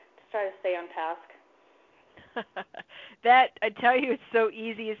try to stay on task. That, I tell you, it's so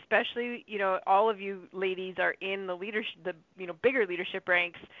easy, especially, all of you ladies are in the leadership, bigger leadership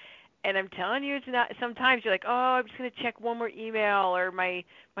ranks. And I'm telling you, it's not, sometimes you're like, oh, I'm just going to check one more email, or my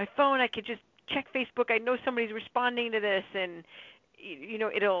phone, I could just check Facebook. I know somebody's responding to this, and,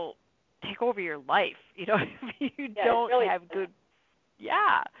 it'll take over your life, if you don't really have good,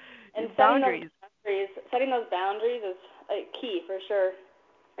 and boundaries. Setting those boundaries is key for sure.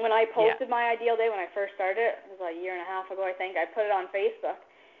 When I posted my ideal day when I first started, it was a year and a half ago, I think, I put it on Facebook.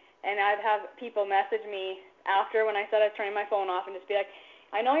 And I'd have people message me after when I said I was turning my phone off and just be like,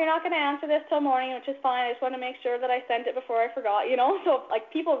 I know you're not going to answer this till morning, which is fine. I just want to make sure that I sent it before I forgot, So,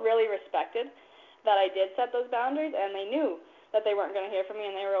 people really respected that I did set those boundaries, and they knew that they weren't going to hear from me,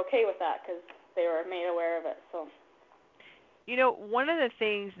 and they were okay with that because they were made aware of it. So, one of the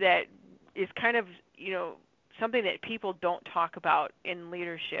things that is kind of, something that people don't talk about in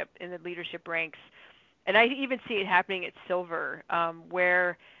leadership, in the leadership ranks, and I even see it happening at Silver,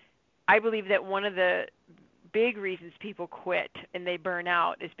 where I believe that one of the big reasons people quit and they burn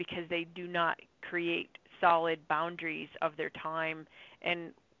out is because they do not create solid boundaries of their time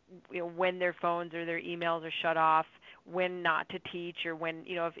and when their phones or their emails are shut off, when not to teach, or when,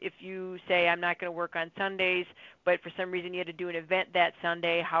 if you say I'm not going to work on Sundays, but for some reason you had to do an event that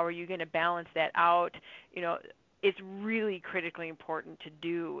Sunday, how are you going to balance that out? It's really critically important to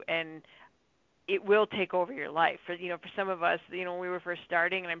do, and it will take over your life. For some of us, when we were first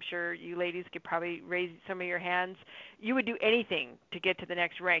starting, and I'm sure you ladies could probably raise some of your hands, you would do anything to get to the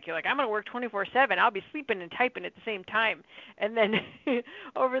next rank. You're like, I'm going to work 24/7. I'll be sleeping and typing at the same time. And then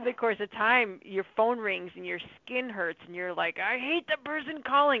over the course of time, your phone rings and your skin hurts, and you're like, I hate the person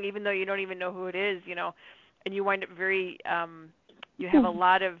calling, even though you don't even know who it is, and you wind up very, you have a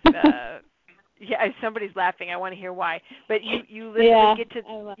lot of, yeah, somebody's laughing. I want to hear why. But you literally get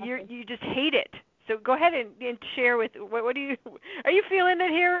to, you just hate it. So go ahead and share with, what do you, are you feeling it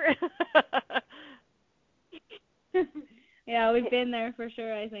here? Yeah, we've been there for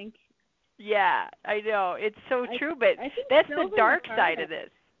sure, I think. Yeah, I know. It's so true, but that's the dark side of this.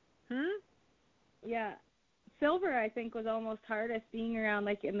 Yeah. Silver, I think, was almost hardest being around,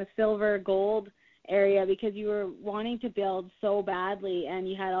 like, in the silver, gold area, because you were wanting to build so badly, and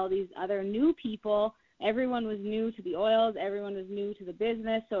you had all these other new people. Everyone was new to the oils. Everyone was new to the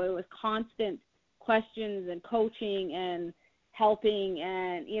business, so it was constant questions and coaching and helping,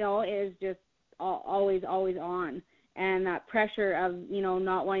 and, it was just always on. And that pressure of,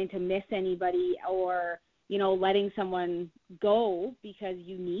 not wanting to miss anybody or, letting someone go because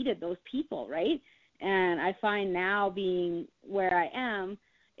you needed those people, right? And I find now, being where I am,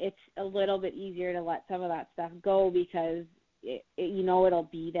 it's a little bit easier to let some of that stuff go because it'll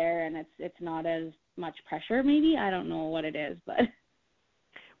be there, and it's not as much pressure. Maybe, I don't know what it is, but.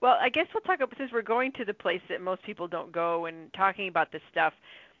 Well, I guess we'll talk about, since we're going to the place that most people don't go and talking about this stuff.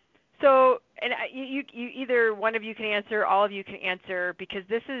 So, and you either one of you can answer, all of you can answer, because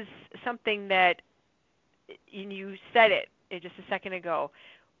this is something that you said it just a second ago.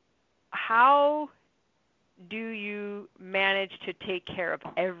 How do you manage to take care of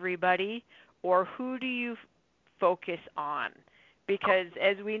everybody, or who do you focus on? Because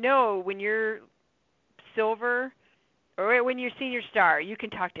as we know, when you're silver or when you're senior star, you can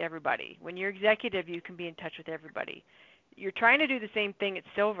talk to everybody. When you're executive, you can be in touch with everybody. You're trying to do the same thing at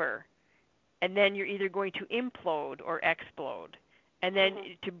silver, and then you're either going to implode or explode. And then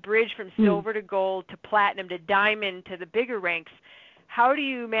to bridge from silver to gold to platinum to diamond to the bigger ranks, how do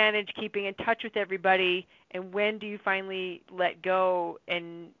you manage keeping in touch with everybody, and when do you finally let go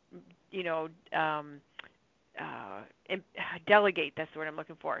and, delegate? That's the word I'm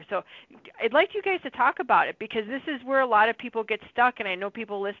looking for. So I'd like you guys to talk about it, because this is where a lot of people get stuck, and I know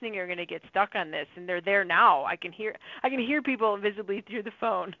people listening are going to get stuck on this, and they're there now. I can hear people visibly through the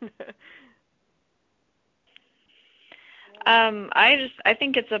phone. I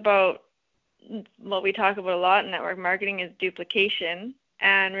think it's about what we talk about a lot in network marketing is duplication,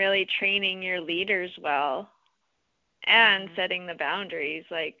 and really training your leaders well and setting the boundaries,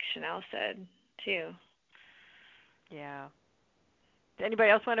 like Chanel said, too. Yeah. Does anybody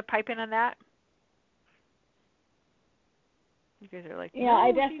else want to pipe in on that? You guys are like, yeah, no,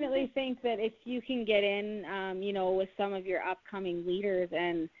 I definitely think that if you can get in, with some of your upcoming leaders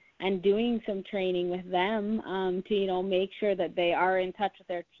and doing some training with them to, make sure that they are in touch with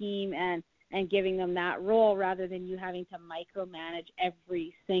their team and giving them that role rather than you having to micromanage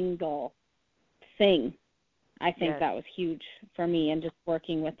every single thing. I think that was huge for me, and just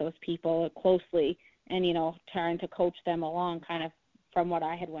working with those people closely and, trying to coach them along kind of from what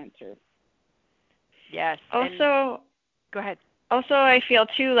I had went through. Yes. Also, go ahead. Also, I feel,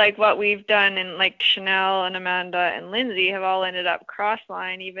 too, like what we've done, and like Chanel and Amanda and Lindsay have all ended up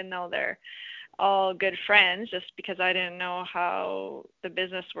cross-line, even though they're all good friends, just because I didn't know how the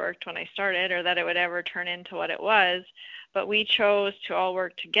business worked when I started, or that it would ever turn into what it was. But we chose to all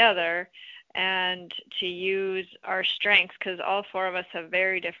work together and to use our strengths, because all four of us have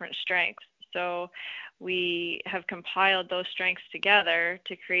very different strengths. So we have compiled those strengths together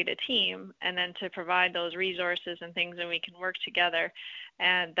to create a team, and then to provide those resources and things, and we can work together.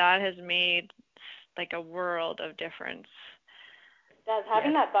 And that has made like a world of difference. Does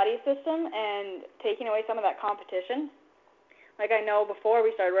having that buddy system and taking away some of that competition. Like, I know before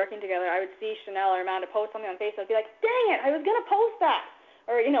we started working together, I would see Chanel or Amanda post something on Facebook. I'd be like, dang it, I was going to post that.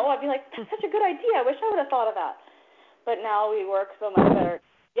 Or, I'd be like, that's such a good idea. I wish I would have thought of that. But now we work so much better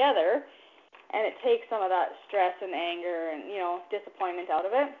together, and it takes some of that stress and anger and, disappointment out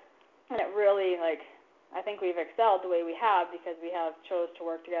of it. And it really, I think we've excelled the way we have because we have chose to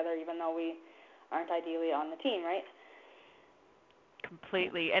work together even though we aren't ideally on the team, right?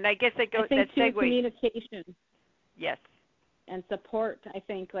 Completely. And I guess that goes, I think that segues. Communication. Yes. And support. I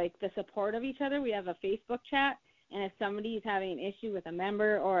think the support of each other. We have a Facebook chat, and if somebody is having an issue with a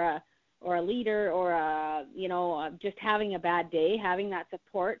member or a leader or just having a bad day, having that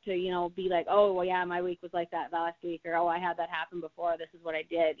support to be like, oh well, yeah, my week was like that last week, or oh, I had that happen before, this is what I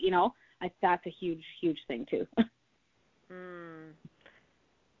did. That's a huge thing too.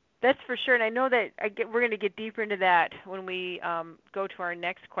 That's for sure, and I know that we're going to get deeper into that when we go to our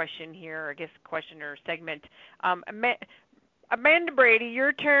next question here, I guess question or segment. Amanda Brady,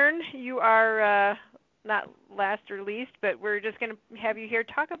 your turn. You are not last or least, but we're just going to have you here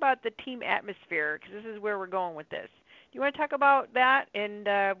talk about the team atmosphere because this is where we're going with this. Do you want to talk about that and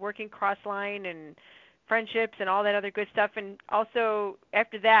working cross-line and friendships and all that other good stuff? And also,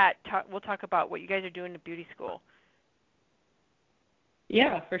 after that, we'll talk about what you guys are doing at beauty school.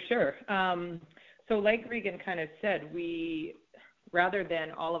 Yeah, for sure. So like Regan kind of said, rather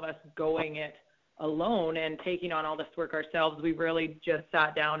than all of us going it alone and taking on all this work ourselves, we really just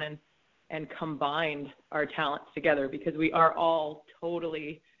sat down and combined our talents together because we are all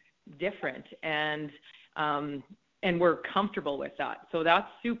totally different and we're comfortable with that. So that's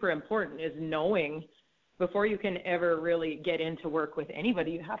super important, is knowing before you can ever really get into work with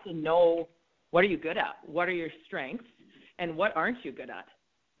anybody, you have to know what are you good at, what are your strengths, and what aren't you good at.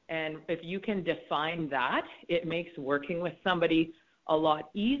 And if you can define that, it makes working with somebody a lot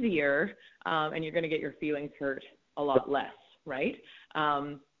easier, and you're going to get your feelings hurt a lot less, right?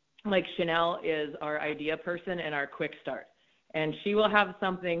 Like Chanel is our idea person and our quick start. And she will have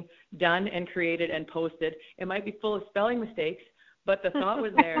something done and created and posted. It might be full of spelling mistakes, but the thought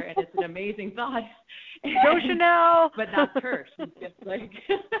was there, and it's an amazing thought. Go Chanel! But that's her. She's just like,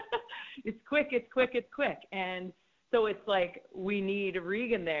 it's quick. And so it's like we need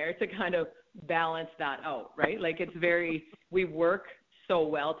Regan there to kind of balance that out, right? Like we work so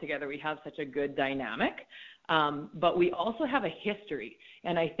well together. We have such a good dynamic. But we also have a history.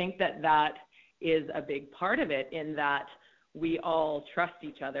 And I think that is a big part of it, in that we all trust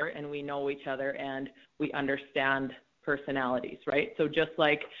each other and we know each other and we understand personalities, right? So just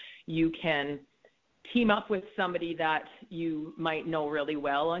like you can team up with somebody that you might know really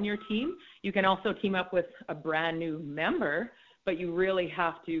well on your team, you can also team up with a brand new member, but you really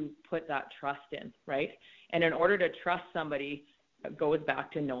have to put that trust in, right? And in order to trust somebody, it goes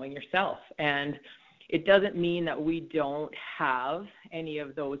back to knowing yourself. And it doesn't mean that we don't have any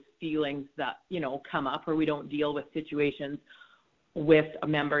of those feelings that, come up, or we don't deal with situations with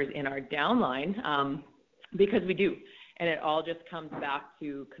members in our downline, because we do. And it all just comes back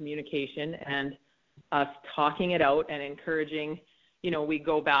to communication and us talking it out and encouraging. We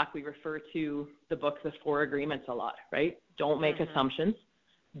go back, we refer to the book, The 4 Agreements, a lot, right? Don't make assumptions.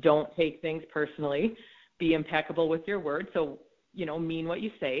 Don't take things personally. Be impeccable with your word. So, mean what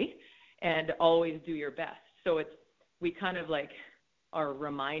you say, and always do your best. So we kind of like are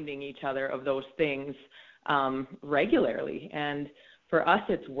reminding each other of those things regularly. And for us,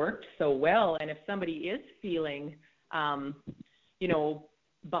 it's worked so well. And if somebody is feeling,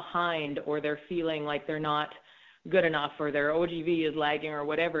 behind, or they're feeling like they're not good enough, or their OGV is lagging, or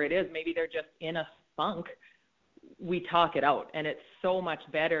whatever it is, maybe they're just in a funk, we talk it out. And it's so much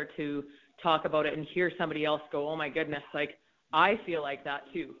better to talk about it and hear somebody else go, oh my goodness, like I feel like that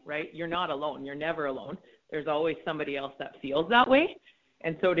too, right? You're not alone. You're never alone. There's always somebody else that feels that way.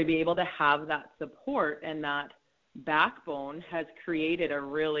 And so to be able to have that support and that backbone has created a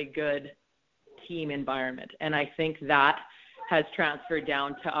really good team environment. And I think that has transferred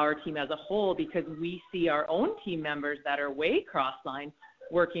down to our team as a whole, because we see our own team members that are way cross-line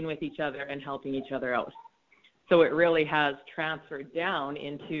working with each other and helping each other out. So it really has transferred down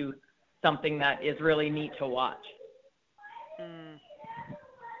into something that is really neat to watch.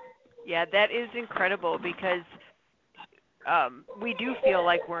 Yeah, that is incredible, because we do feel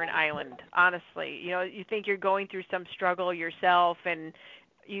like we're an island, honestly. You think you're going through some struggle yourself, and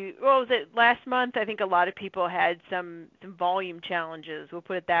was it last month? I think a lot of people had some volume challenges, we'll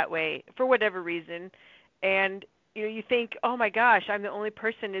put it that way, for whatever reason. And you think, oh my gosh, I'm the only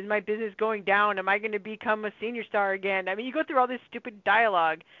person. Is my business going down? Am I going to become a senior star again? I mean, you go through all this stupid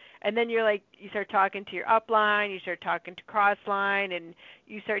dialogue, and then you start talking to your upline, you start talking to crossline, and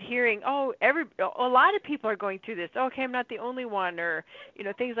you start hearing, a lot of people are going through this. Okay, I'm not the only one, or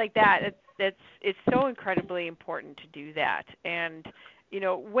things like that. It's so incredibly important to do that. And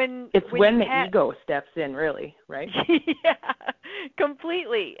when the ego steps in, really, right? Yeah,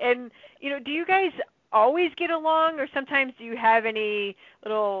 completely. And do you guys always get along, or sometimes do you have any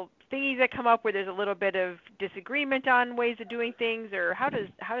little thingies that come up where there's a little bit of disagreement on ways of doing things, or how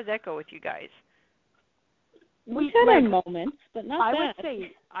does that go with you guys? We've had our moments, but not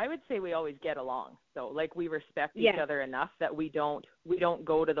I would say we always get along. So like we respect each other enough that we don't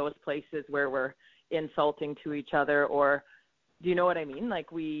go to those places where we're insulting to each other, or do you know what I mean?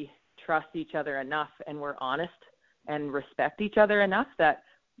 Like we trust each other enough and we're honest and respect each other enough that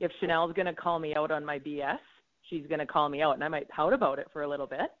if Chanel's going to call me out on my BS, she's going to call me out, and I might pout about it for a little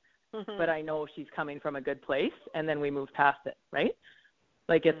bit, but I know she's coming from a good place, and then we move past it, right?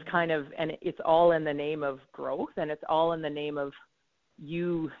 Like it's kind of, and it's all in the name of growth, and it's all in the name of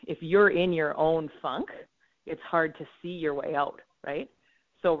you. If you're in your own funk, it's hard to see your way out, right?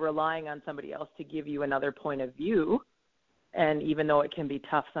 So relying on somebody else to give you another point of view, and even though it can be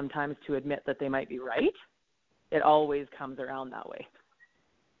tough sometimes to admit that they might be right, it always comes around that way.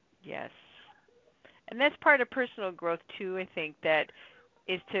 Yes. And that's part of personal growth too, I think, that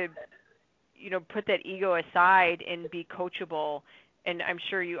is to, put that ego aside and be coachable. And I'm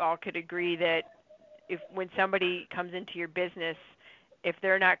sure you all could agree that when somebody comes into your business, if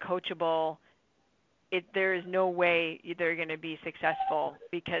they're not coachable, there is no way they're going to be successful,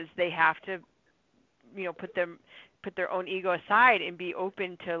 because they have to, put their own ego aside and be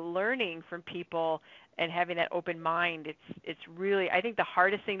open to learning from people and having that open mind. It's really, I think the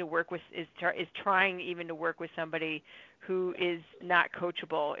hardest thing to work with is trying even to work with somebody who is not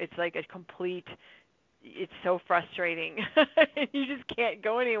coachable. It's like it's so frustrating. You just can't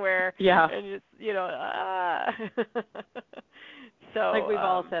go anywhere. Yeah. And So like we've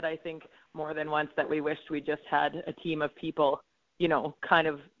all said, I think more than once, that we wished we just had a team of people, kind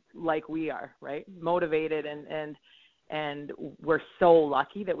of like we are, right? Motivated, and we're so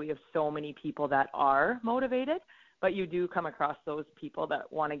lucky that we have so many people that are motivated, but you do come across those people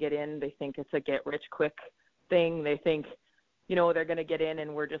that want to get in. They think it's a get rich quick thing. They think, they're going to get in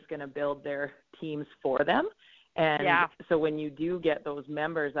and we're just going to build their teams for them. And so when you do get those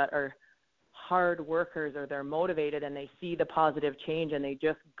members that are hard workers, or they're motivated and they see the positive change and they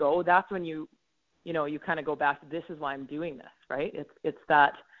just go, that's when you kind of go back to, this is why I'm doing this, right? It's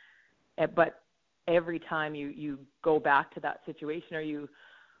that, but every time you go back to that situation,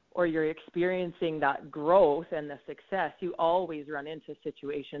 or you're experiencing that growth and the success, you always run into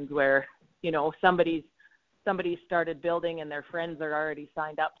situations where, somebody's started building and their friends are already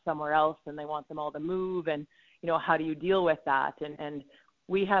signed up somewhere else and they want them all to move. And, how do you deal with that? And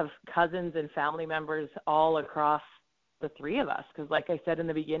we have cousins and family members all across the three of us, because like I said in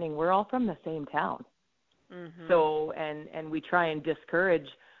the beginning, we're all from the same town. Mm-hmm. So, and we try and discourage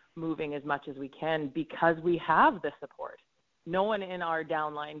moving as much as we can, because we have the support. No one in our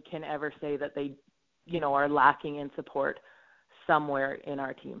downline can ever say that they, are lacking in support somewhere in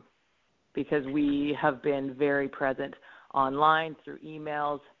our team, because we have been very present online, through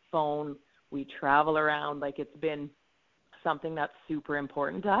emails, phone. We travel around. Like, it's been something that's super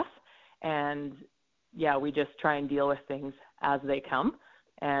important to us. And yeah, we just try and deal with things as they come,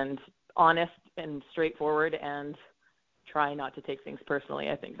 and honest and straightforward, and try not to take things personally.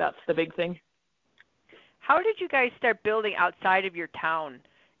 I think that's the big thing. How did you guys start building outside of your town?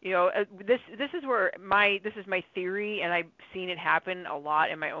 This is where this is my theory, and I've seen it happen a lot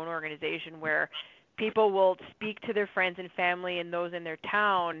in my own organization, where people will speak to their friends and family and those in their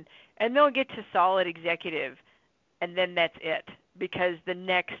town, and they'll get to solid executive, and then that's it, because the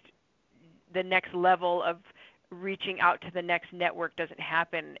next level of reaching out to the next network doesn't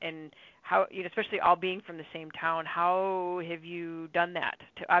happen. And how, especially all being from the same town, how have you done that?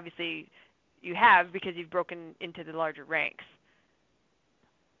 Obviously you have, because you've broken into the larger ranks.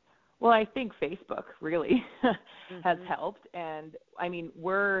 Well, I think Facebook really has helped. And I mean,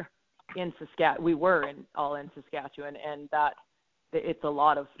 we're in Saskatchewan. We were all in Saskatchewan, and that it's a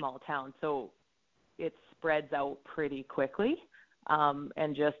lot of small towns. So it spreads out pretty quickly.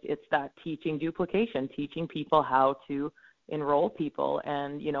 And just, it's that teaching duplication, teaching people how to enroll people.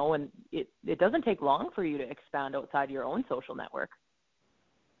 And, and it doesn't take long for you to expand outside your own social network.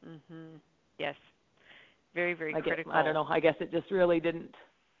 Mm-hmm. Yes. Very, very critical. I don't know. I guess it just really didn't,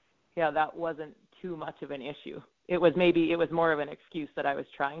 that wasn't too much of an issue. It was more of an excuse that I was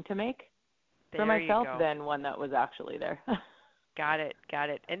trying to make for myself than one that was actually there. Got it.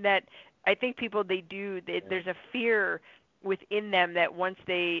 And that, I think people, there's a fear within them that once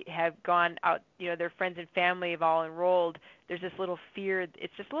they have gone out, their friends and family have all enrolled, there's this little fear.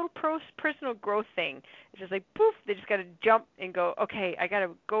 It's just a little personal growth thing. It's just like, poof, they just got to jump and go, okay, I got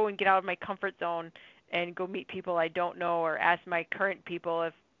to go and get out of my comfort zone and go meet people I don't know, or ask my current people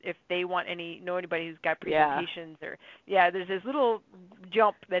if they want know anybody who's got presentations, or there's this little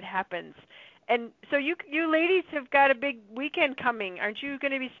jump that happens. And so you ladies have got a big weekend coming. Aren't you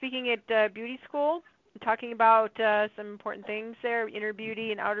going to be speaking at beauty school, talking about some important things there, inner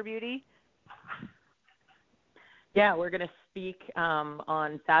beauty and outer beauty? Yeah, we're going to speak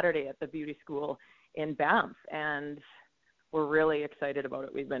on Saturday at the beauty school in Banff, and we're really excited about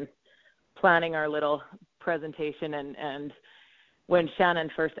it. We've been planning our little presentation, and when Shannon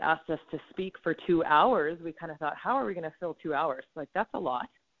first asked us to speak for 2 hours, we kind of thought, how are we going to fill 2 hours? Like, that's a lot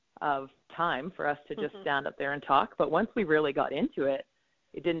of time for us to just stand up there and talk. But once we really got into it,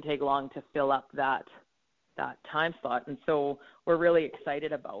 it didn't take long to fill up that time slot. And so we're really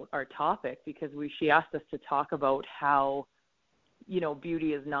excited about our topic, because she asked us to talk about how,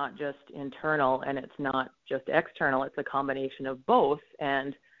 beauty is not just internal and it's not just external. It's a combination of both,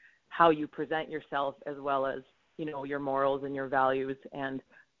 and how you present yourself, as well as, your morals and your values and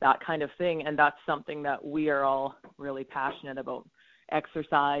that kind of thing. And that's something that we are all really passionate about: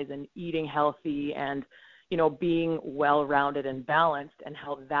 exercise and eating healthy and, being well-rounded and balanced, and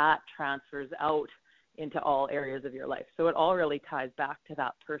how that transfers out into all areas of your life. So it all really ties back to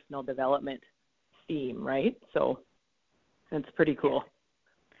that personal development theme, right? So it's pretty cool.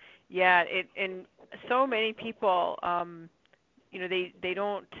 Yeah, and so many people, they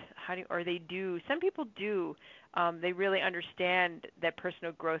don't, they do. Some people do. They really understand that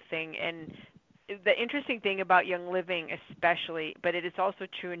personal growth thing. And the interesting thing about Young Living especially, but it is also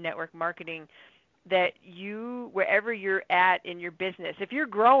true in network marketing, that wherever you're at in your business, if you're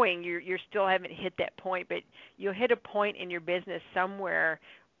growing, you still haven't hit that point, but you'll hit a point in your business somewhere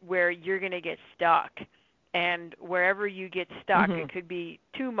where you're going to get stuck. And wherever you get stuck, it could be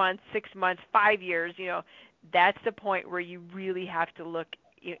 2 months, 6 months, 5 years, that's the point where you really have to look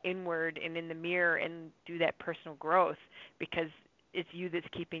inward and in the mirror and do that personal growth, because it's you that's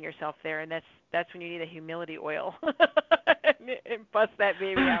keeping yourself there, and that's when you need a humility oil and bust that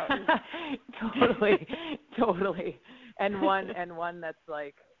baby out. Totally. And one that's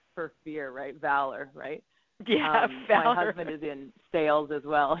like for fear, right? Valor, right? Yeah, valor. My husband is in sales as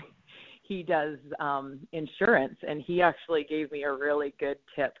well. He does insurance, and he actually gave me a really good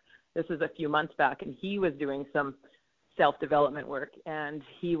tip. This was a few months back, and he was doing some self-development work, and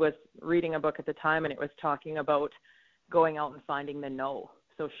he was reading a book at the time, and it was talking about going out and finding the no.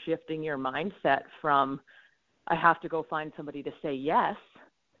 So shifting your mindset from, I have to go find somebody to say yes,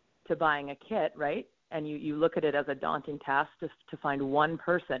 to buying a kit, right? And you look at it as a daunting task to find one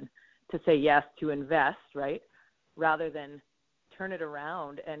person to say yes, to invest, right? Rather than turn it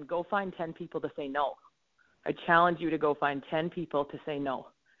around and go find 10 people to say no. I challenge you to go find 10 people to say no.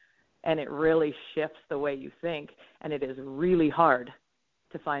 And it really shifts the way you think, and it is really hard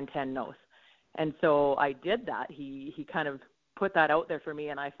to find 10 no's. And so I did that. He kind of put that out there for me,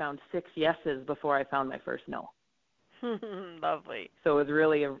 and I found 6 yeses before I found my first no. Lovely. So it was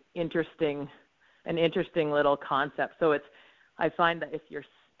really an interesting little concept. So I find that if you're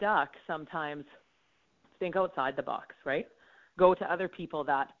stuck, sometimes think outside the box, right? Go to other people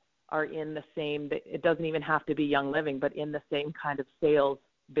that are in the same, it doesn't even have to be Young Living, but in the same kind of sales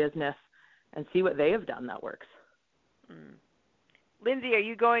business, and see what they have done that works. Lindsay, are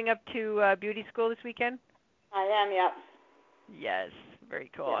you going up to beauty school this weekend? I am, yeah. Yes, very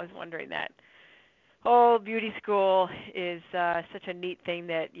cool. Yep. I was wondering that. Oh, beauty school is such a neat thing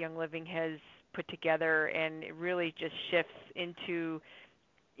that Young Living has put together, and it really just shifts into,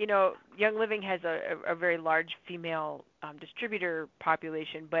 Young Living has a very large female distributor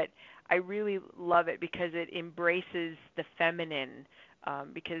population, but I really love it because it embraces the feminine.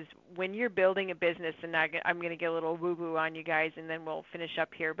 Because when you're building a business, and I'm going to get a little woo-woo on you guys, and then we'll finish up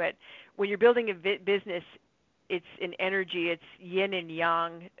here, but when you're building a business, it's an energy, it's yin and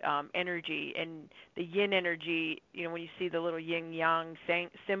yang energy, and the yin energy, when you see the little yin-yang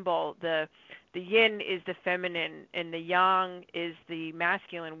symbol, the yin is the feminine, and the yang is the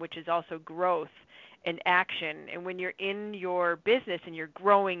masculine, which is also growth and action. And when you're in your business and you're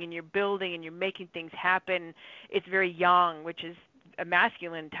growing and you're building and you're making things happen, it's very yang, which is a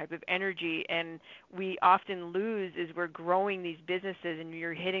masculine type of energy, and we often lose as we're growing these businesses and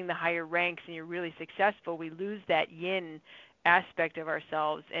you're hitting the higher ranks and you're really successful. We lose that yin aspect of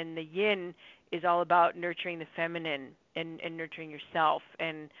ourselves, and the yin is all about nurturing the feminine and nurturing yourself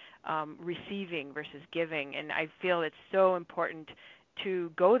and receiving versus giving. And I feel it's so important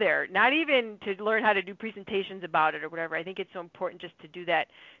to go there, not even to learn how to do presentations about it or whatever. I think it's so important just to do that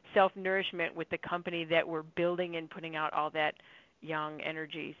self-nourishment with the company that we're building and putting out all that young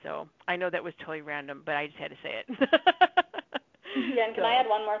energy. So I know that was totally random, but I just had to say it. Jen, can I add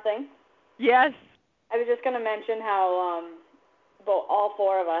one more thing? Yes. I was just going to mention how all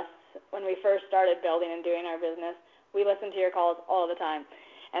four of us, when we first started building and doing our business, we listened to your calls all the time.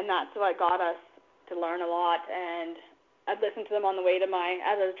 And that's what got us to learn a lot. And I'd listen to them on the way to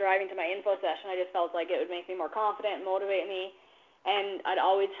as I was driving to my info session. I just felt like it would make me more confident and motivate me. And I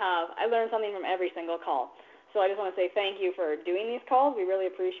learned something from every single call. So I just want to say thank you for doing these calls. We really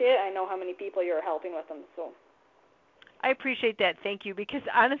appreciate it. I know how many people you're helping with them. So I appreciate that. Thank you. Because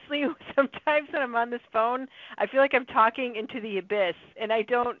honestly, sometimes when I'm on this phone, I feel like I'm talking into the abyss. And I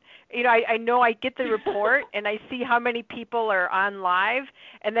don't, I know I get the report and I see how many people are on live.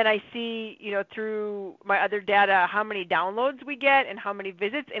 And then I see, through my other data, how many downloads we get and how many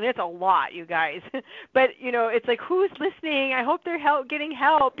visits. And it's a lot, you guys. But, it's like, who's listening? I hope they're getting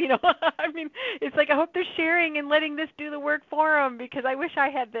help. I mean, it's like I hope they're sharing and letting this do the work for them because I wish I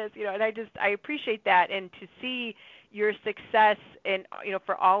had this, and I appreciate that. And to see your success and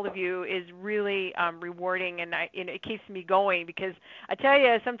for all of you is really rewarding, and it keeps me going because I tell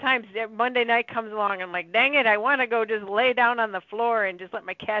you sometimes Monday night comes along and I'm like, dang it, I want to go just lay down on the floor and just let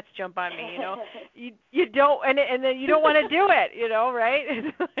my cats jump on me. You don't, and then you don't want to do it,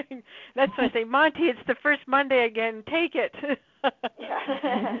 right? That's why I say, Monty, it's the first Monday again. Take it.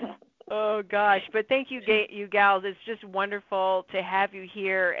 Oh gosh, but thank you, you gals. It's just wonderful to have you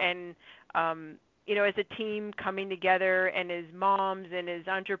here and. As a team coming together and as moms and as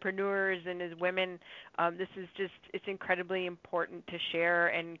entrepreneurs and as women, this is it's incredibly important to share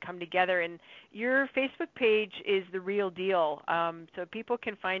and come together. And your Facebook page is the real deal. So people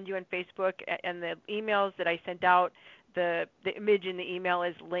can find you on Facebook, and the emails that I sent out, the image in the email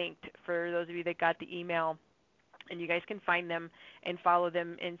is linked for those of you that got the email. And you guys can find them and follow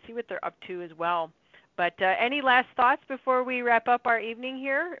them and see what they're up to as well. But any last thoughts before we wrap up our evening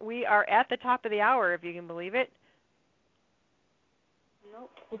here? We are at the top of the hour, if you can believe it.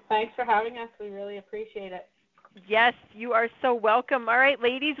 Nope. Well, thanks for having us. We really appreciate it. Yes, you are so welcome. All right,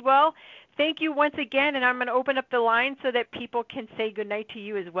 ladies. Well, thank you once again, and I'm going to open up the line so that people can say goodnight to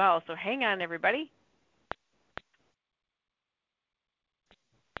you as well. So hang on, everybody.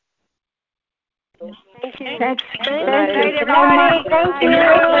 Thank you. Thanks. Good night, everybody. Thank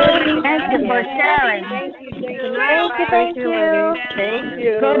you. Thank you for sharing. Thank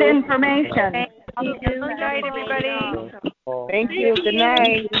you. Good information. Good night, everybody. Thank you. Good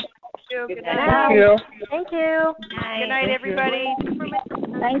night. Good night. night. Thank you. Thank you. Good night, everybody.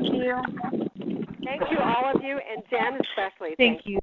 Thank you. Thank you, all of you, and Jen especially. Thank you.